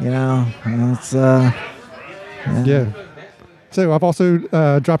 it's... Yeah. So I've also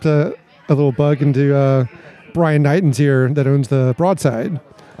dropped a little bug into Brian Knighton's ear that owns the Broadside.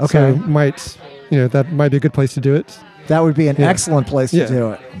 Okay. So that might be a good place to do it. That would be an excellent place to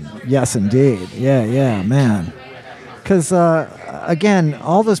do it. Yes, indeed. Yeah, man. Because, again,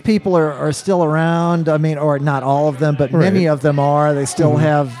 all those people are still around. I mean, or not all of them, but many of them are. They still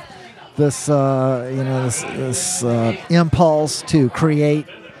have this, this impulse to create.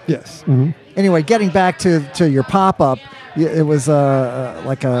 Yes. Mm-hmm. Anyway, getting back to your pop-up, it was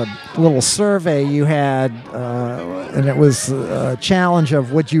like a little survey you had, and it was a challenge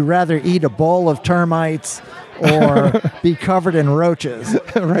of, would you rather eat a bowl of termites or be covered in roaches?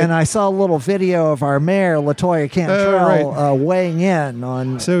 Right. And I saw a little video of our mayor, LaToya Cantrell, weighing in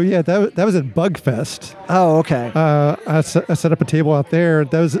on... So, yeah, that was at Bugfest. Oh, okay. I set up a table out there.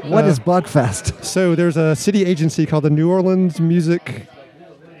 What is Bugfest? So there's a city agency called the New Orleans Music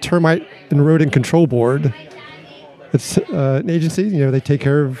Termite and Rodent Control Board. It's an agency. They take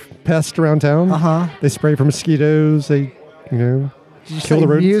care of pests around town. Uh-huh. They spray for mosquitoes. They, kill the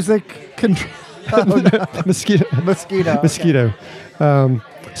rodents. Music control. Mosquito. Okay.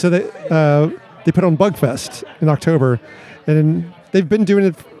 So they put on Bugfest in October, and they've been doing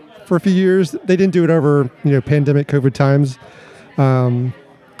it for a few years. They didn't do it over pandemic COVID times.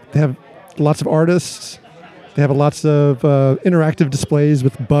 They have lots of artists. They have lots of interactive displays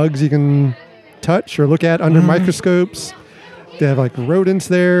with bugs you can touch or look at under microscopes. They have like rodents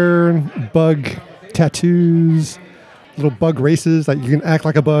there, bug tattoos, little bug races. Like you can act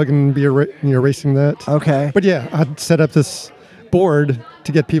like a bug and be racing that. Okay. But yeah, I'd set up this board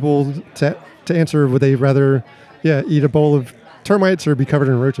to get people to answer would they rather eat a bowl of termites or be covered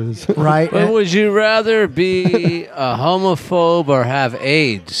in roaches. Right. But would you rather be a homophobe or have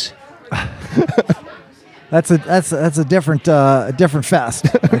AIDS? That's a different fest.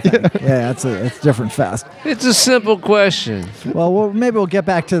 I think. Yeah, it's a different fest. It's a simple question. Well, maybe we'll get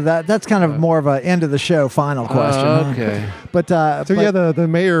back to that. That's kind of more of an end of the show final question. Okay. But the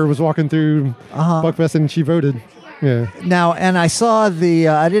mayor was walking through Buckfest and she voted. Yeah. Now, and I saw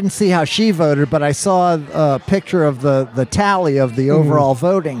I didn't see how she voted, but I saw a picture of the tally of the overall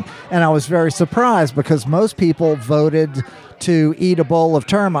voting, and I was very surprised because most people voted to eat a bowl of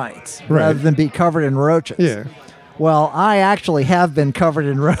termites rather than be covered in roaches. Yeah. Well, I actually have been covered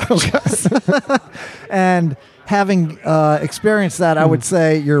in roaches. And having experienced that, I would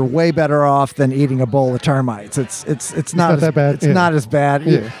say you're way better off than eating a bowl of termites. It's not that bad. It's not as bad.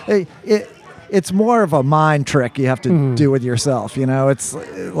 Yeah. It's more of a mind trick you have to do with yourself. It's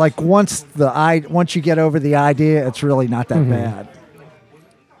like once you get over the idea, it's really not that bad.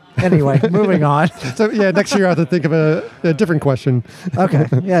 Anyway, moving on. So next year I have to think of a different question. Okay.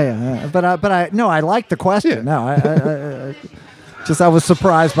 Yeah. But I like the question. Yeah. No, I was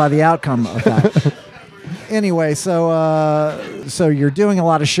surprised by the outcome of that. Anyway, so you're doing a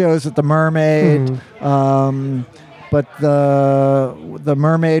lot of shows at the Mermaid, but the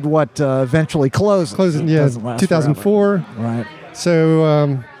Mermaid eventually closes. Closing, Doesn't last 2004. forever. Right.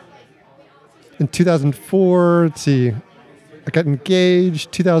 So in 2004, let's see. I got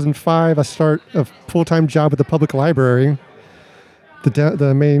engaged. 2005, I start a full-time job at the public library,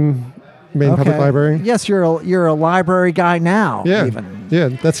 the main public library. Yes, you're a library guy now. Yeah, even. yeah.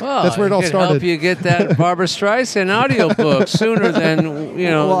 That's where it all started. Help you get that Barbara Streisand audiobook sooner than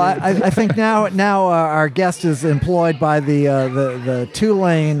Well, I think now our guest is employed by the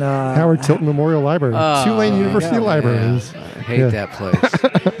Tulane Howard Tilton Memorial Library, Tulane University Libraries. I hate that place.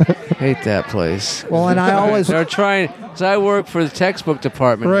 Hate that place. Well, and I always they're trying. Cause I work for the textbook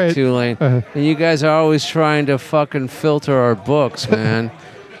department at Tulane, and you guys are always trying to fucking filter our books, man.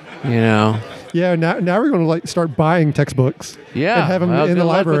 Yeah. Now we're going to start buying textbooks. Yeah. And have them well, in the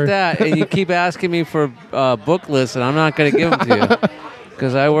library. Good luck with that. And you keep asking me for book lists, and I'm not going to give them to you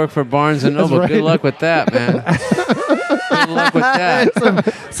because I work for Barnes and Noble. Right. Good luck with that, man. Good luck with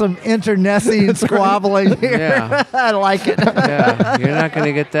that. some internecine squabbling here. Yeah. I like it. Yeah, you're not going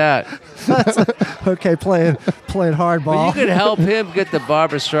to get that. Okay, playing hardball. But you could help him get the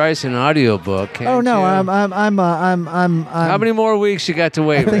Barbara Streisand audiobook. Can't Oh no, you? I'm. How many more weeks you got to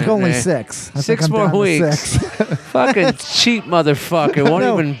wait? I think only Renee? 6. I Six think I'm more down to weeks. 6. Fucking cheap motherfucker. Won't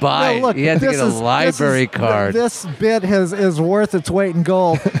even buy it. Look, You have to get a library card. This bit is worth its weight in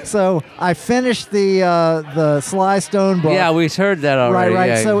gold. So I finished the Sly Stone book. Yeah, we heard that already. Right.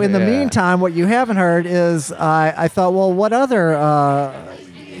 Yeah, So in the yeah. meantime, what you haven't heard is I thought, well, what other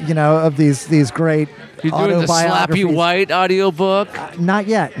of these great You're doing the Slappy autobiographies? White audiobook? Not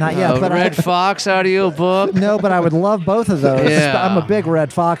yet. But Red Fox audiobook? No, but I would love both of those. Yeah. I'm a big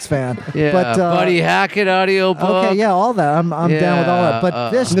Red Fox fan. Yeah, but, Buddy Hackett audiobook? Okay, yeah, all that. I'm down with all that.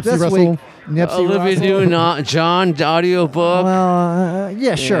 But this Nipsey week, Russell. Nipsey Olivia Russell. Newton-John audiobook? Well,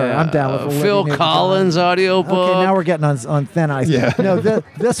 yeah, sure. I'm down with Olivia Phil Newton-John. Collins audiobook? Okay, now we're getting on thin ice. Yeah. No,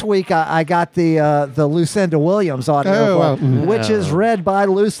 this week I got the Lucinda Williams audiobook, which is read by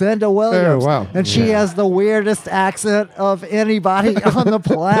Lucinda Williams. Oh, wow. And she has the weirdest accent of anybody on the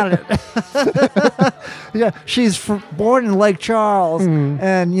planet. Yeah, she's born in Lake Charles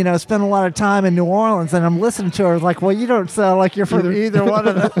and, spent a lot of time in New Orleans. And I'm listening to her like, well, you don't sound like you're from either one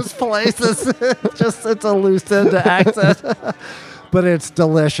of those places. It's a Lucinda accent. But it's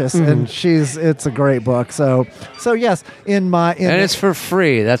delicious, and it's a great book. So yes, and it's for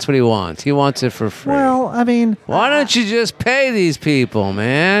free. That's what he wants. He wants it for free. Well, I mean, why don't you just pay these people,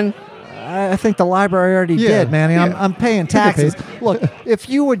 man? I think the library already did, man. I'm paying taxes. Look, if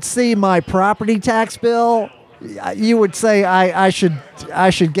you would see my property tax bill, you would say I should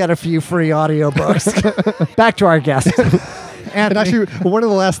get a few free audiobooks. Back to our guest. And actually, one of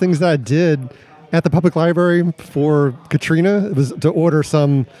the last things that I did at the public library for Katrina was to order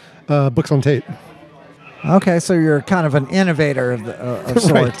some books on tape. Okay, so you're kind of an innovator of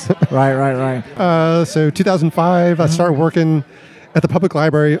sorts. Right. So 2005, I started working at the public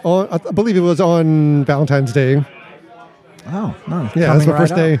library. I believe it was on Valentine's Day. Oh, no. Yeah, that's my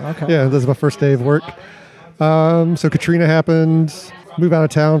first day. Okay. Yeah, this is my first day of work. So Katrina happened, move out of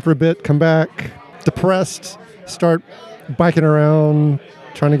town for a bit, come back, depressed, start biking around,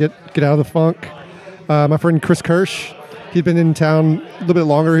 trying to get out of the funk. My friend Chris Kirsch, he'd been in town a little bit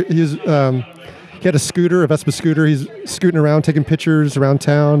longer. He had a scooter, a Vespa scooter. He's scooting around, taking pictures around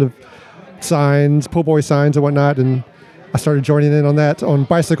town of signs, po' boy signs and whatnot. And I started joining in on that on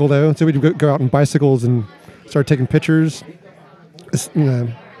bicycle, though. So we'd go out on bicycles and start taking pictures, just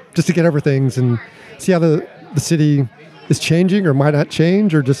to get over things and see how the city is changing or might not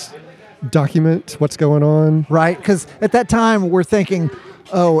change, or just document what's going on. Right, because at that time we're thinking,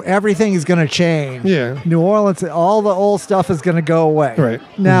 oh, everything is going to change. Yeah. New Orleans, all the old stuff is going to go away. Right.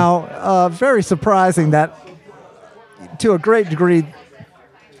 Now, very surprising that to a great degree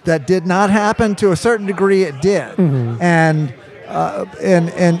that did not happen. To a certain degree it did. Mm-hmm. And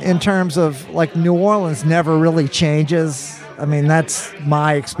in terms of like New Orleans never really changes. I mean, that's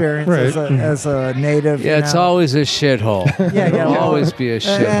my experience as a native. Yeah, it's always a shithole. Yeah. It'll always be a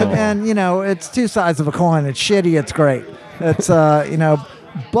shithole. And it's two sides of a coin. It's shitty, it's great. It's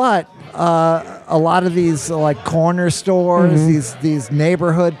but a lot of these like corner stores, these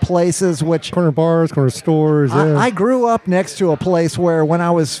neighborhood places, which Corner bars, corner stores. Yeah. I grew up next to a place where when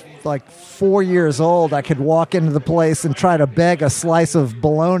I was like 4 years old, I could walk into the place and try to beg a slice of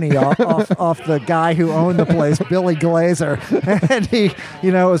bologna off the guy who owned the place, Billy Glazer. And he,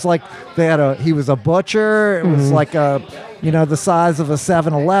 it was like he was a butcher. It was like the size of a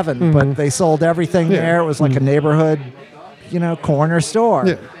 7-Eleven, but they sold everything there. It was like a neighborhood, corner store.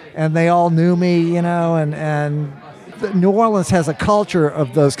 Yeah. And they all knew me, and New Orleans has a culture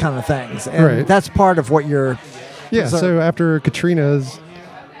of those kind of things. And that's part of what you're... Yeah, so after Katrina's,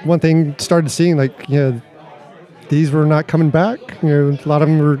 one thing started seeing, these were not coming back. A lot of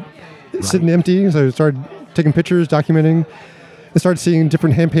them were sitting empty. So I started taking pictures, documenting. I started seeing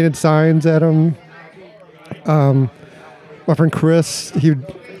different hand-painted signs at them. My friend Chris, he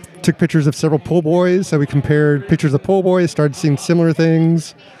took pictures of several po' boys. So we compared pictures of po' boys, started seeing similar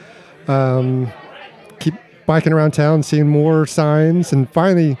things. Keep biking around town, seeing more signs, and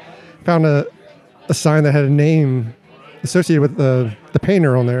finally found a sign that had a name associated with the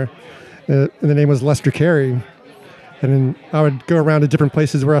painter on there, and the name was Lester Carey. And then I would go around to different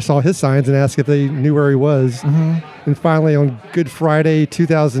places where I saw his signs and ask if they knew where he was. And finally, on Good Friday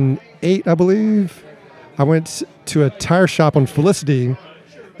 2008, I believe, I went to a tire shop on Felicity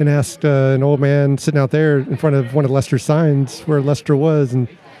and asked an old man sitting out there in front of one of Lester's signs where Lester was, and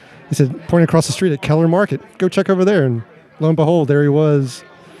he said, pointing across the street at Keller Market, go check over there. And lo and behold, there he was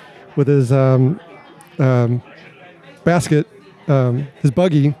with his basket, his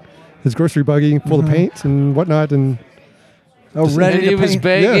buggy, his grocery buggy full of paint and whatnot. And ready to he was paint.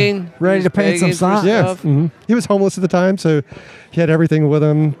 begging. Ready He to was paint some begging for signs. Yeah, stuff. he was homeless at the time, so he had everything with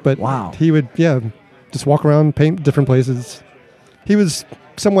him. But Wow. he would, just walk around, paint different places. He was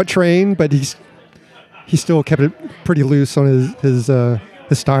somewhat trained, but he still kept it pretty loose on his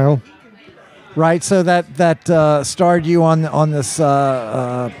style. Right, so that started you on this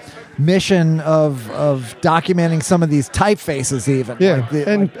mission of documenting some of these typefaces, even. Yeah,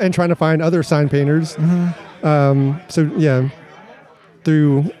 and trying to find other sign painters.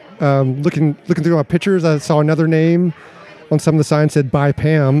 Through looking through my pictures, I saw another name on some of the signs said "By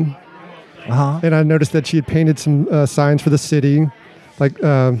Pam," and I noticed that she had painted some signs for the city, like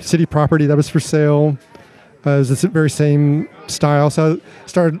city property that was for sale. It was the very same style. So I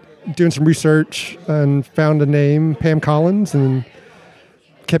started doing some research and found a name, Pam Collins, and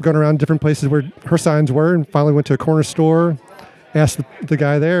kept going around different places where her signs were, and finally went to a corner store, asked the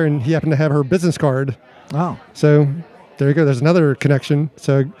guy there, and he happened to have her business card. Oh. So there you go. There's another connection.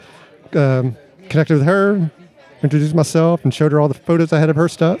 So connected with her, introduced myself, and showed her all the photos I had of her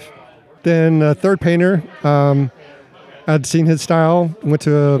stuff. Then a third painter, I'd seen his style, went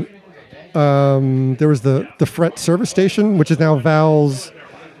to there was the Fret service station, which is now Val's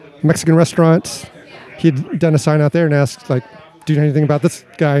Mexican restaurant. He'd done a sign out there and asked, do you know anything about this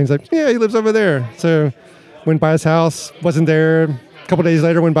guy? And he's like, yeah, he lives over there. So went by his house, wasn't there. A couple days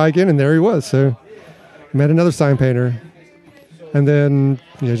later, went by again, and there he was. So met another sign painter. And then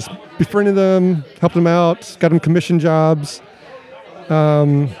just befriended them, helped them out, got them commission jobs.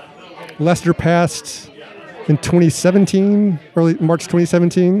 Lester passed in 2017, early March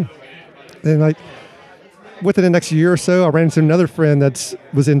 2017. And within the next year or so, I ran into another friend that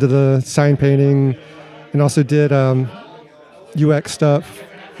was into the sign painting and also did UX stuff.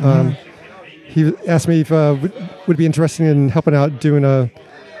 he asked me if would be interested in helping out doing a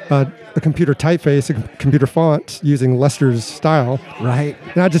computer typeface, a computer font using Lester's style. Right.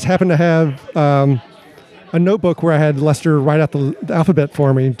 And I just happened to have a notebook where I had Lester write out the alphabet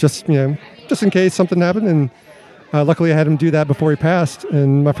for me, just in case something happened. And luckily, I had him do that before he passed.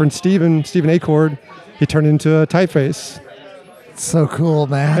 And my friend Stephen Acord, he turned it into a typeface. So cool,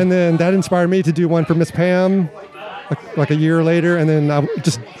 man. And then that inspired me to do one for Miss Pam, like a year later. And then I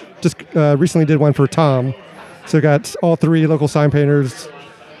just recently did one for Tom. So got all 3 local sign painters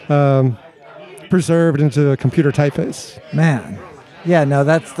preserved into a computer typeface. Man. Yeah, no,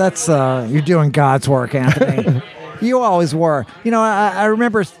 that's you're doing God's work, Anthony. You always were. I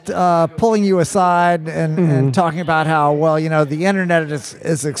remember pulling you aside and talking about how, the internet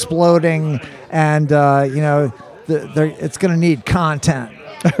is exploding and, it's going to need content.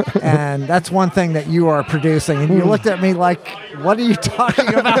 And that's one thing that you are producing. And you looked at me like, what are you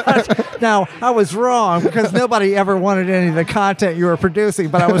talking about? Now, I was wrong because nobody ever wanted any of the content you were producing,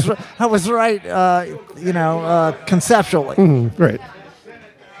 but I was right, conceptually. Right.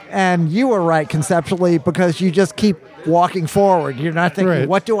 And you were right conceptually because you just keep walking forward. You're not thinking, right.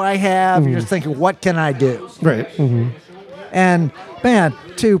 What do I have? You're just thinking, what can I do? Right. And, man,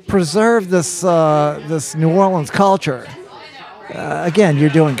 to preserve this New Orleans culture, again, you're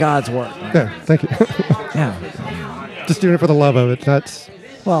doing God's work. Right? Yeah, thank you. Yeah. Just doing it for the love of it. Not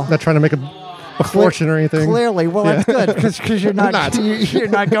trying to make a fortune or anything. Clearly, that's good because you're not you're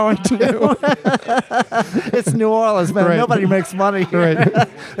not going to. It's New Orleans, man. Right. Nobody makes money here. Right.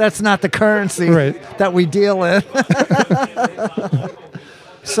 That's not the currency that we deal in.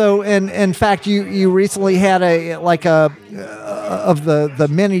 So, in fact, you recently had of the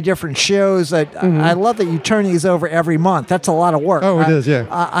many different shows that I love that you turn these over every month. That's a lot of work. Oh, it is, yeah.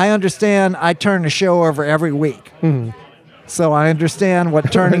 I understand. I turn a show over every week. So I understand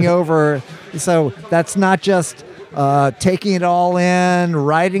what turning over. So that's not just taking it all in,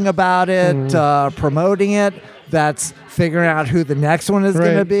 writing about it, promoting it. That's figuring out who the next one is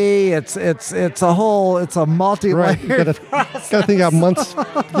going to be. It's a multi-layered process. Got to think out months.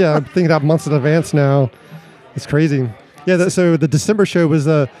 Yeah, I'm thinking out months in advance now. It's crazy. Yeah. So the December show was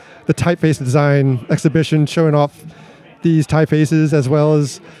the typeface design exhibition, showing off these typefaces as well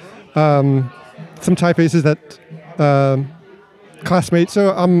as some typefaces that classmates.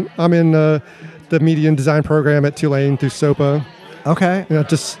 So I'm in the media and design program at Tulane through SOPA. Okay.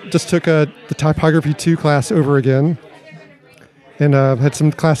 Just took the typography 2 class over again, and had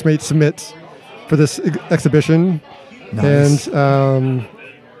some classmates submit for this exhibition. Nice. And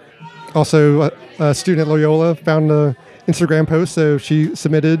also a student at Loyola found an Instagram post, so she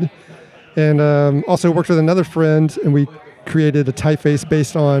submitted, and also worked with another friend, and we created a typeface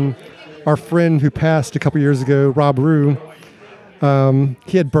based on our friend who passed a couple years ago, Rob Rue.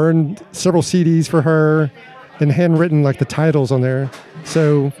 He had burned several CDs for her and handwritten the titles on there.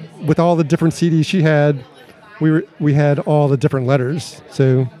 So with all the different CDs she had, we had all the different letters.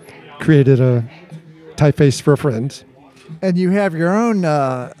 So created a typeface for a friend. And you have your own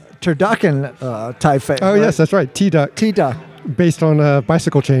Turducken typeface. Oh, right? yes, that's right. T-Duck. T-Duck. Based on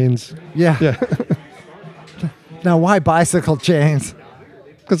bicycle chains. Yeah. Yeah. Now, why bicycle chains?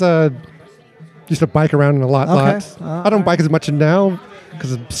 Because I used to bike around in a lot. Okay. I don't bike as much now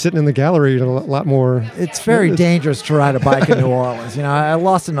because I'm sitting in the gallery a lot more. It's very dangerous to ride a bike in New Orleans. I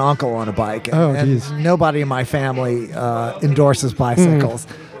lost an uncle on a bike, and nobody in my family endorses bicycles.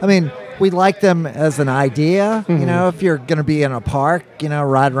 I mean, we like them as an idea. If you're going to be in a park,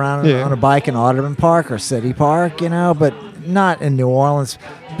 ride around on a bike in Audubon Park or City Park, but not in New Orleans.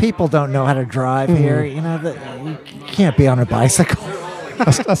 People don't know how to drive here. You can't be on a bicycle.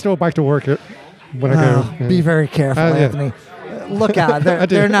 I still bike to work when I go. Yeah. Be very careful, Anthony. Look out.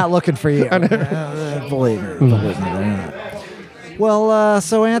 They're not looking for you. Believe me. They're not. Well,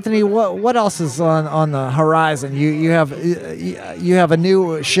 so Anthony, what else is on the horizon? You have a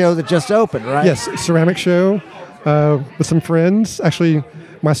new show that just opened, right? Yes, ceramic show with some friends. Actually,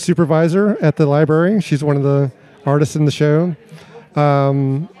 my supervisor at the library, she's one of the artists in the show.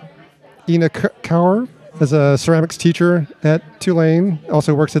 Ina Kaur is a ceramics teacher at Tulane,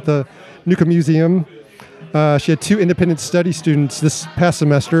 also works at the Nuka Museum. She had 2 independent study students this past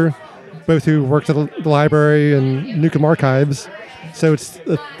semester, both who worked at the library and Newcomb Archives. So it's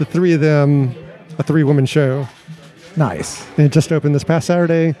the 3 of them, a 3-woman show. Nice. And it just opened this past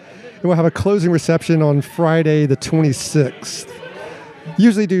Saturday. And we'll have a closing reception on Friday the 26th.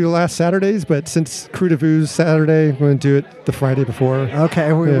 Usually do last Saturdays, but since Crew de Vue's Saturday, we're going to do it the Friday before.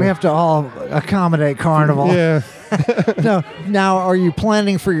 Okay, we have to all accommodate Carnival. Yeah. No. Now, are you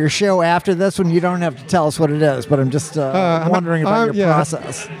planning for your show after this one? You don't have to tell us what it is, but I'm just wondering about your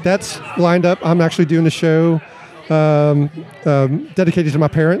process. That's lined up. I'm actually doing a show dedicated to my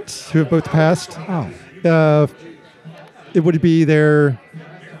parents who have both passed. Oh. It would be their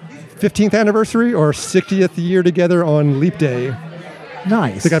 15th anniversary or 60th year together on Leap Day.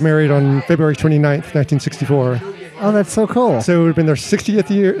 Nice. They got married on February 29th, 1964. Oh, that's so cool. So it would have been their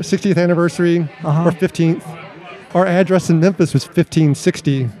 60th anniversary or 15th. Our address in Memphis was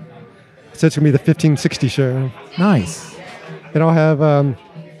 1560. So it's going to be the 1560 show. Nice. And I'll have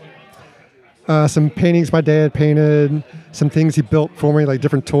some paintings my dad painted, some things he built for me, like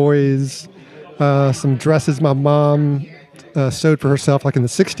different toys, some dresses my mom sewed for herself, like in the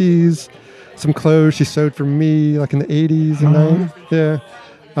 60s, some clothes she sewed for me, like in the 80s and 90s. Yeah.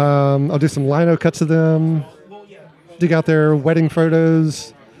 I'll do some lino cuts of them, dig out their wedding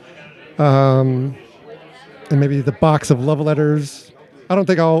photos, and maybe the box of love letters. I don't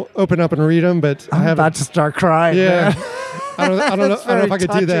think I'll open up and read them, but I'm about to start crying. Yeah. Man. I don't know if I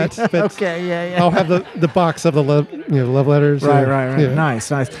could do that. But okay, yeah. I'll have the box of the love letters. Right. Yeah.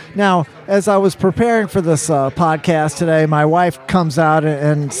 Nice. Now, as I was preparing for this podcast today, my wife comes out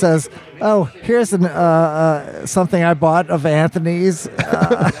and says, "Oh, here's something I bought of Anthony's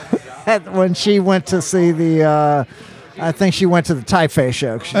when she went to see the." I think she went to the Typeface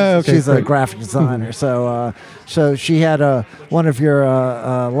show. She's a graphic designer, so she had one of your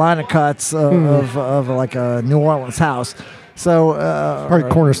line of cuts of like a New Orleans house. So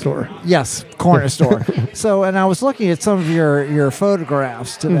probably corner store. Yes, corner store. So, and I was looking at some of your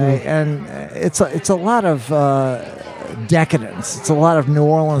photographs today, and it's a lot of decadence. It's a lot of New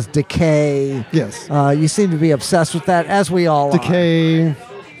Orleans decay. Yes. You seem to be obsessed with that, as we all decay.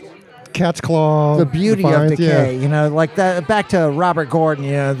 Cat's claw. The beauty of decay, like that. Back to Robert Gordon,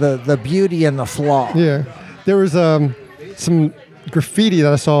 the beauty and the flaw. Yeah, there was some graffiti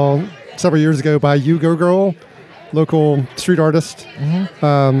that I saw several years ago by You Go Girl, local street artist.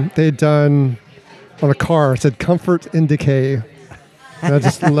 They had done on a car. It said "Comfort in Decay." And I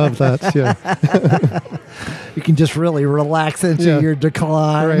just love that. Yeah, you can just really relax into your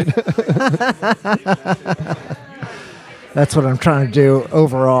decline. Right. That's what I'm trying to do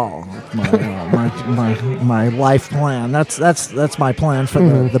overall. My life plan. That's my plan for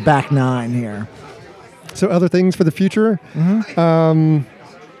the back nine here. So other things for the future,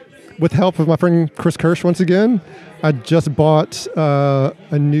 with help of my friend Chris Kirsch once again, I just bought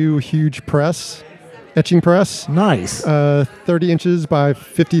a new huge press, etching press. Nice. 30 inches by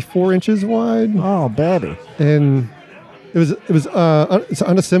 54 inches wide. Oh, baby. And it's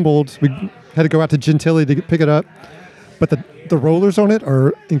unassembled. We had to go out to Gentilly to pick it up. But the rollers on it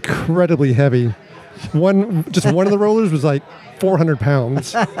are incredibly heavy. One of the rollers was like 400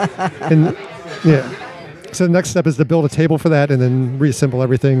 pounds. And yeah. So the next step is to build a table for that and then reassemble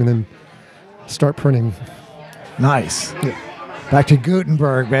everything and then start printing. Nice. Yeah. Back to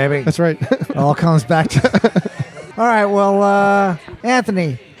Gutenberg, baby. That's right. It all comes back to... All right, well,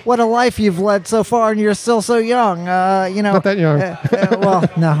 Anthony, what a life you've led so far, and you're still so young. Not that young. Well,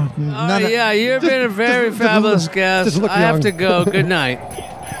 no. You've been a very fabulous guest. I have to go. Good night.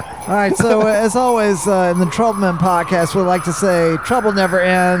 All right, so as always, in the Troubleman podcast, we like to say trouble never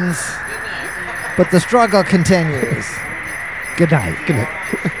ends, but the struggle continues. Good night. Good night.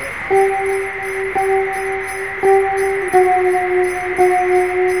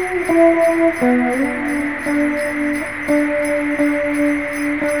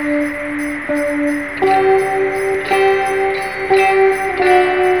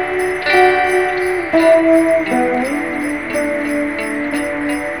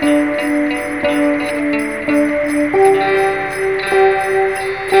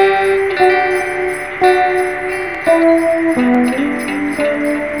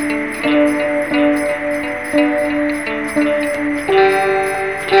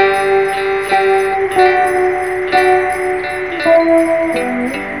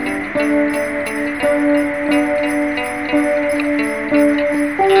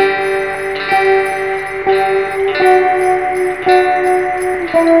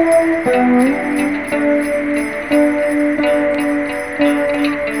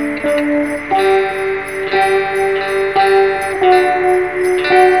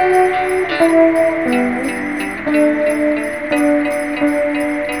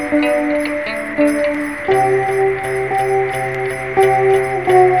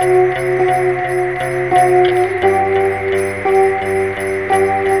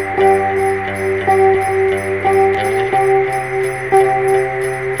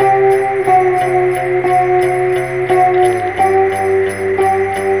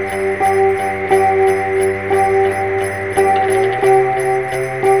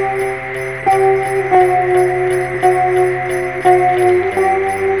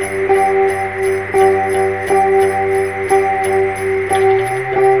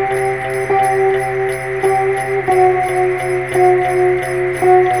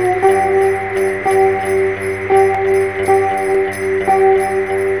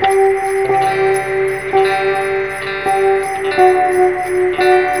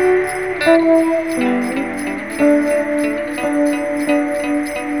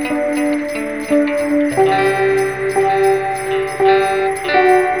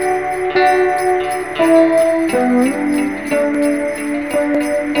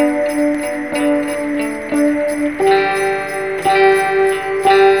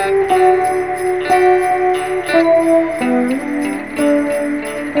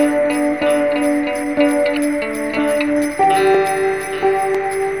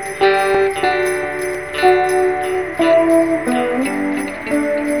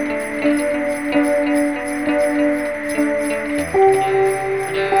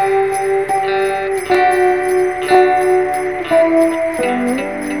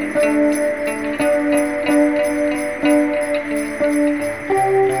 Bye.